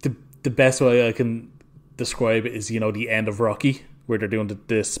 The best way I can describe it is, the end of Rocky, where they're doing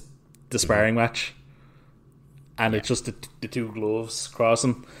the sparring match. And it's just the two gloves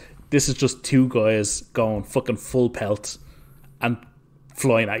crossing. This is just two guys going fucking full pelt and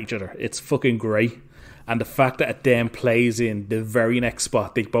flying at each other. It's fucking great. And the fact that it then plays in the very next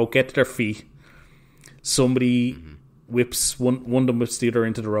spot, they both get to their feet. Somebody whips, one of them whips the other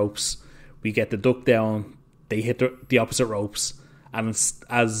into the ropes. We get the duck down. They hit the opposite ropes. And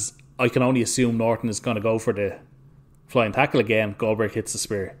as I can only assume Norton is going to go for the flying tackle again, Goldberg hits the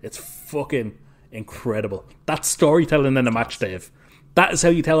spear. It's fucking incredible. That's storytelling in a match, Dave. That is how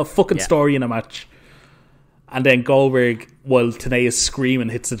you tell a fucking story in a match. And then Goldberg, while Tenay is screaming,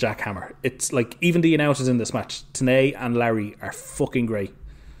 hits the jackhammer. It's like, even the announcers in this match, Tenay and Larry are fucking great.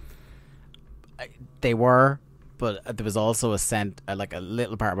 They were, but there was also a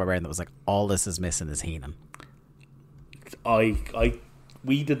little part of my brain that was like, all this is missing is Heenan.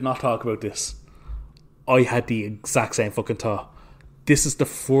 We did not talk about this. I had the exact same fucking thought. This is the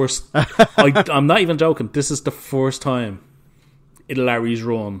first... I'm not even joking. This is the first time in Larry's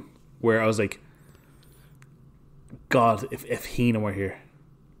run where I was like, God, if Heenan were here.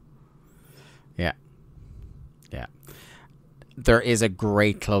 Yeah. There is a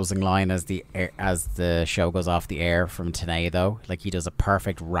great closing line as the show goes off the air from Tenay, though. Like, he does a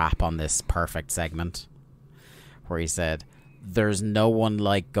perfect wrap on this perfect segment where he said, "There's no one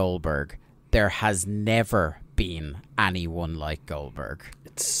like Goldberg. There has never been anyone like Goldberg."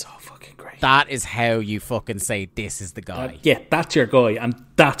 It's so fucking great. That is how you fucking say, this is the guy. That's your guy, and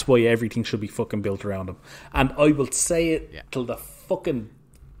that's why everything should be fucking built around him. And I will say it till the fucking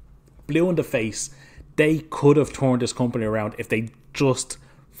blue in the face. They could have turned this company around if they just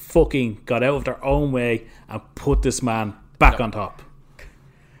fucking got out of their own way and put this man back on top.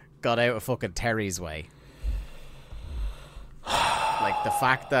 Got out of fucking Terry's way. Like, the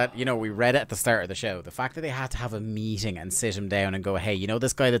fact that, we read it at the start of the show, the fact that they had to have a meeting and sit him down and go, hey,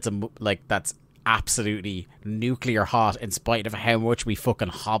 this guy that's absolutely nuclear hot in spite of how much we fucking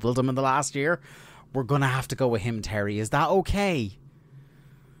hobbled him in the last year, we're gonna have to go with him, Terry. Is that okay?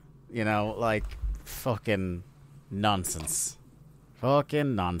 Fucking nonsense.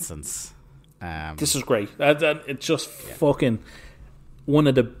 Fucking nonsense. This is great. It's just fucking one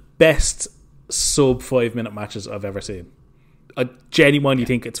of the best sub 5 minute matches I've ever seen. I genuinely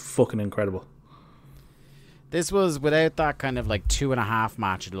think it's fucking incredible. This was without that kind of 2.5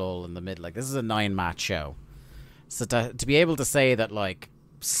 match lull in the middle. This is a 9 match show. So to be able to say that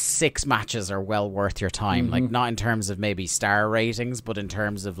 6 matches are well worth your time. Like, not in terms of maybe star ratings, but in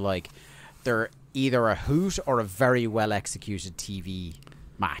terms of like they're either a hoot or a very well executed TV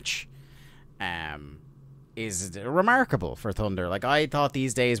match. Is remarkable for Thunder. Like, I thought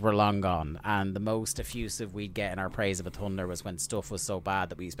these days were long gone, and the most effusive we'd get in our praise of a Thunder was when stuff was so bad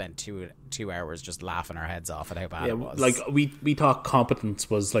that we spent two hours just laughing our heads off at how bad it was. Like, we thought competence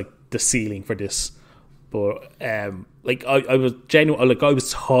was like the ceiling for this, but like I was genuine. Like, I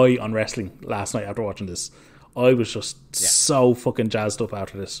was high on wrestling last night after watching this. I was just so fucking jazzed up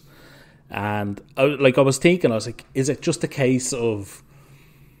after this, and I was thinking, I was like, is it just a case of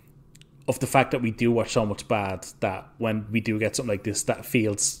the fact that we do watch so much bad that when we do get something like this, that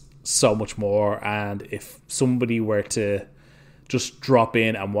feels so much more? And if somebody were to just drop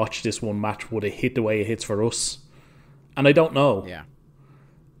in and watch this one match, would it hit the way it hits for us? And I don't know. Yeah.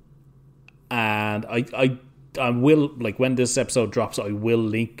 And I will, like, when this episode drops, I will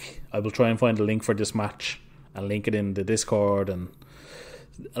try and find a link for this match and link it in the Discord and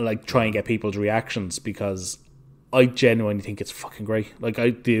like try and get people's reactions, because I genuinely think it's fucking great. Like,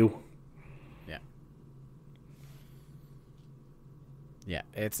 I do. Yeah,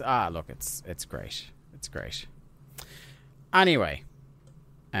 it's great. It's great. Anyway,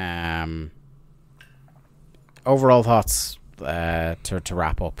 overall thoughts to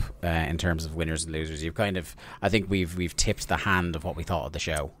wrap up in terms of winners and losers. You've kind of, I think we've tipped the hand of what we thought of the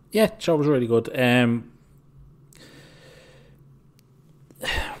show. Yeah, the show was really good.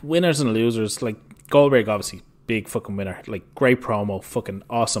 Winners and losers, like Goldberg, obviously big fucking winner. Like, great promo, fucking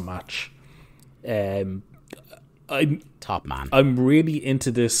awesome match. I'm top man. I'm really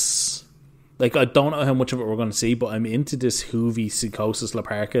into this. Like, I don't know how much of it we're going to see, but I'm into this Hoovy, Psichosis, La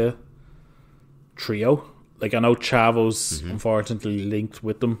Parca trio. Like, I know Chavo's unfortunately linked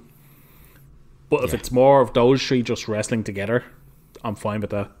with them, but if it's more of those three just wrestling together, I'm fine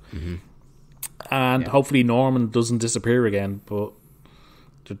with that. And hopefully Norman doesn't disappear again, but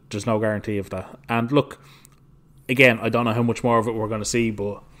there's no guarantee of that. And look, again, I don't know how much more of it we're going to see,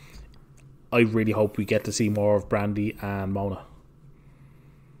 but I really hope we get to see more of Brandy and Mona.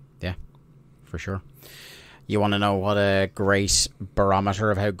 Yeah, for sure. You want to know what a great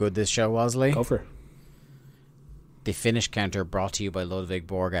barometer of how good this show was, Lee? Go for it. The finish counter brought to you by Ludwig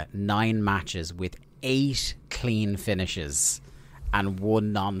Borga. 9 matches with 8 clean finishes and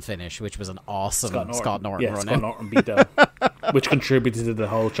 1 non-finish, which was an awesome Scott Norton run. Scott Norton beatdown, which contributed to the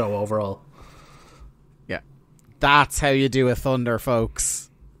whole show overall. Yeah. That's how you do a Thunder, folks.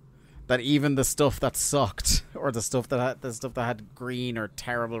 That even the stuff that sucked, or the stuff that had green or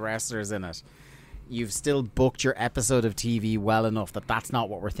terrible wrestlers in it, you've still booked your episode of TV well enough that that's not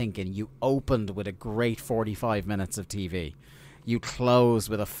what we're thinking. You opened with a great 45 minutes of TV. You closed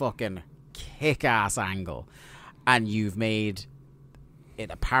with a fucking kick-ass angle. And you've made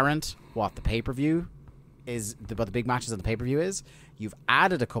it apparent what the pay-per-view is, what the big matches on the pay-per-view is. You've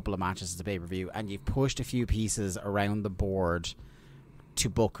added a couple of matches to the pay-per-view, and you've pushed a few pieces around the board to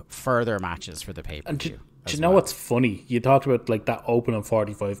book further matches for the pay-per-view. And do you know what's funny? You talked about like that opening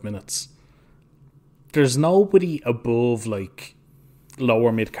 45 minutes. There's nobody above like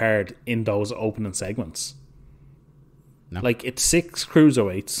lower mid-card in those opening segments. No. Like, it's 6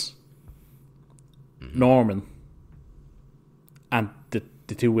 cruiserweights, Norman, and the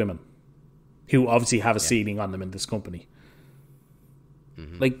 2 women who obviously have a ceiling on them in this company.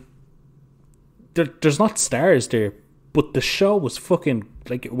 Like, there's not stars there, but the show was fucking,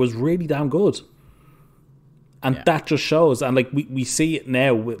 like, it was really damn good. And that just shows. And, like, we see it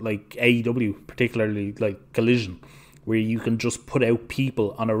now with, like, AEW, particularly, like, Collision, where you can just put out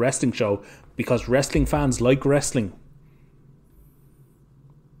people on a wrestling show because wrestling fans like wrestling.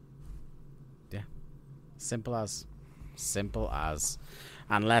 Yeah. Simple as.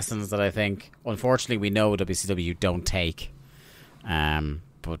 And lessons that I think, unfortunately, we know WCW don't take.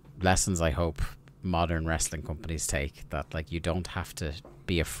 But lessons I hope modern wrestling companies take, that like you don't have to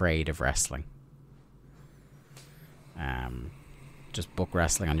be afraid of wrestling. Just book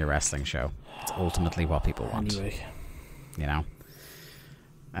wrestling on your wrestling show. It's ultimately what people want. Anyway. You know?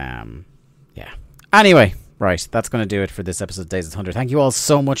 Yeah. Anyway, right, that's going to do it for this episode of Days of Thunder. Thank you all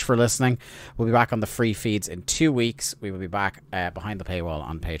so much for listening. We'll be back on the free feeds in 2 weeks. We will be back behind the paywall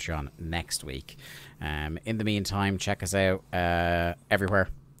on Patreon next week. In the meantime, check us out everywhere.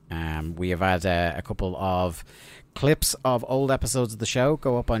 We have had a couple of clips of old episodes of the show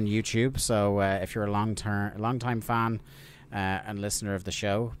go up on YouTube. So if you're a long-time fan and listener of the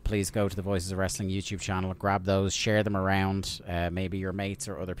show, please go to the Voices of Wrestling YouTube channel, grab those, share them around. Maybe your mates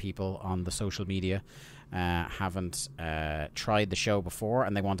or other people on the social media haven't tried the show before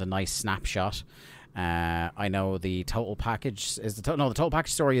and they want a nice snapshot. I know the total package is the total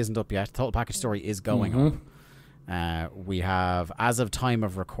package story isn't up yet. The total package story is going up. We have, as of time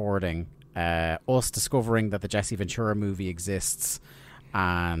of recording, us discovering that the Jesse Ventura movie exists,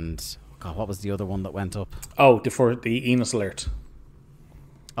 and God, what was the other one that went up? Oh, for the Enos alert.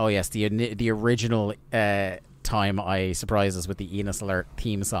 Oh yes, the original time I surprised us with the Enos alert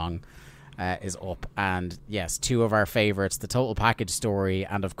theme song is up, and yes, two of our favorites, the total package story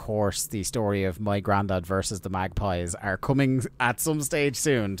and of course the story of my granddad versus the Magpies, are coming at some stage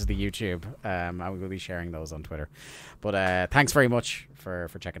soon to the YouTube, and we will be sharing those on Twitter. But thanks very much for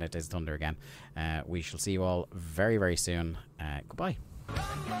checking out Days of Thunder again. We shall see you all very, very soon. Goodbye.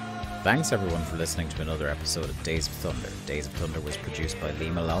 Thanks everyone for listening to another episode of Days of Thunder. Days of Thunder was produced by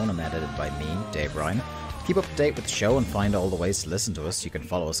Lee Malone and edited by me, Dave Ryan. To keep up to date with the show and find all the ways to listen to us, you can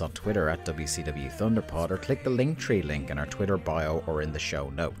follow us on Twitter at WCW ThunderPod, or click the Linktree link in our Twitter bio or in the show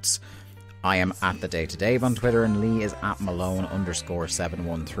notes. I am at The Day to Dave on Twitter, and Lee is at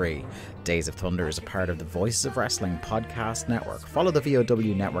Malone_713. Days of Thunder is a part of the Voices of Wrestling podcast network. Follow the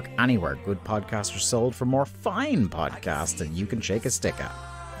VOW network anywhere good podcasts are sold for more fine podcasts than you can shake a stick at.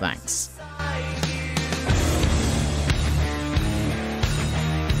 Thanks.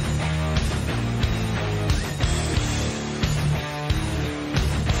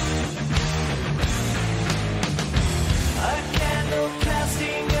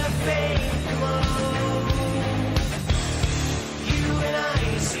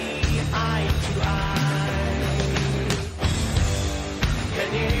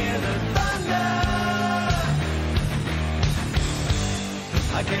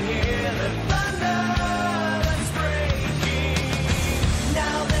 I can hear the thunder that's breaking.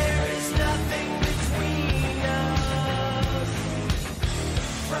 Now there is nothing between us.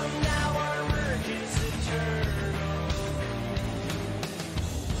 From now our merge is eternal.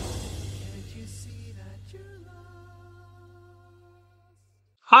 Can't you see that you're lost?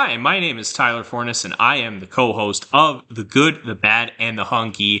 Hi, my name is Tyler Fornes, and I am the co-host of The Good, the Bad, and the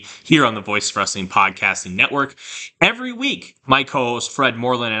Hunky here on the Voice of Wrestling Podcasting Network. Every week, my co-host Fred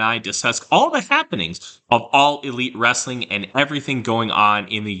Moreland and I discuss all the happenings of All Elite Wrestling and everything going on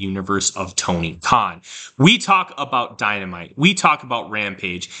in the universe of Tony Khan. We talk about Dynamite, we talk about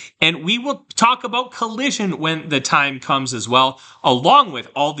Rampage, and we will talk about Collision when the time comes as well, along with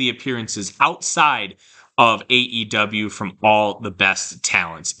all the appearances outside of AEW from all the best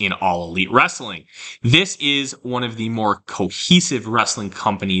talents in All Elite Wrestling. This is one of the more cohesive wrestling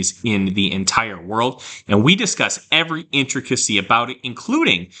companies in the entire world, and we discuss every intricacy about it,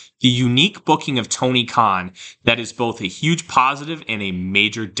 including the unique booking of Tony Khan that is both a huge positive and a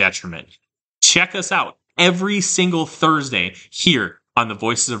major detriment. Check us out every single Thursday here on the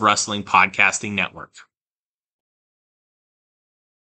Voices of Wrestling Podcasting Network.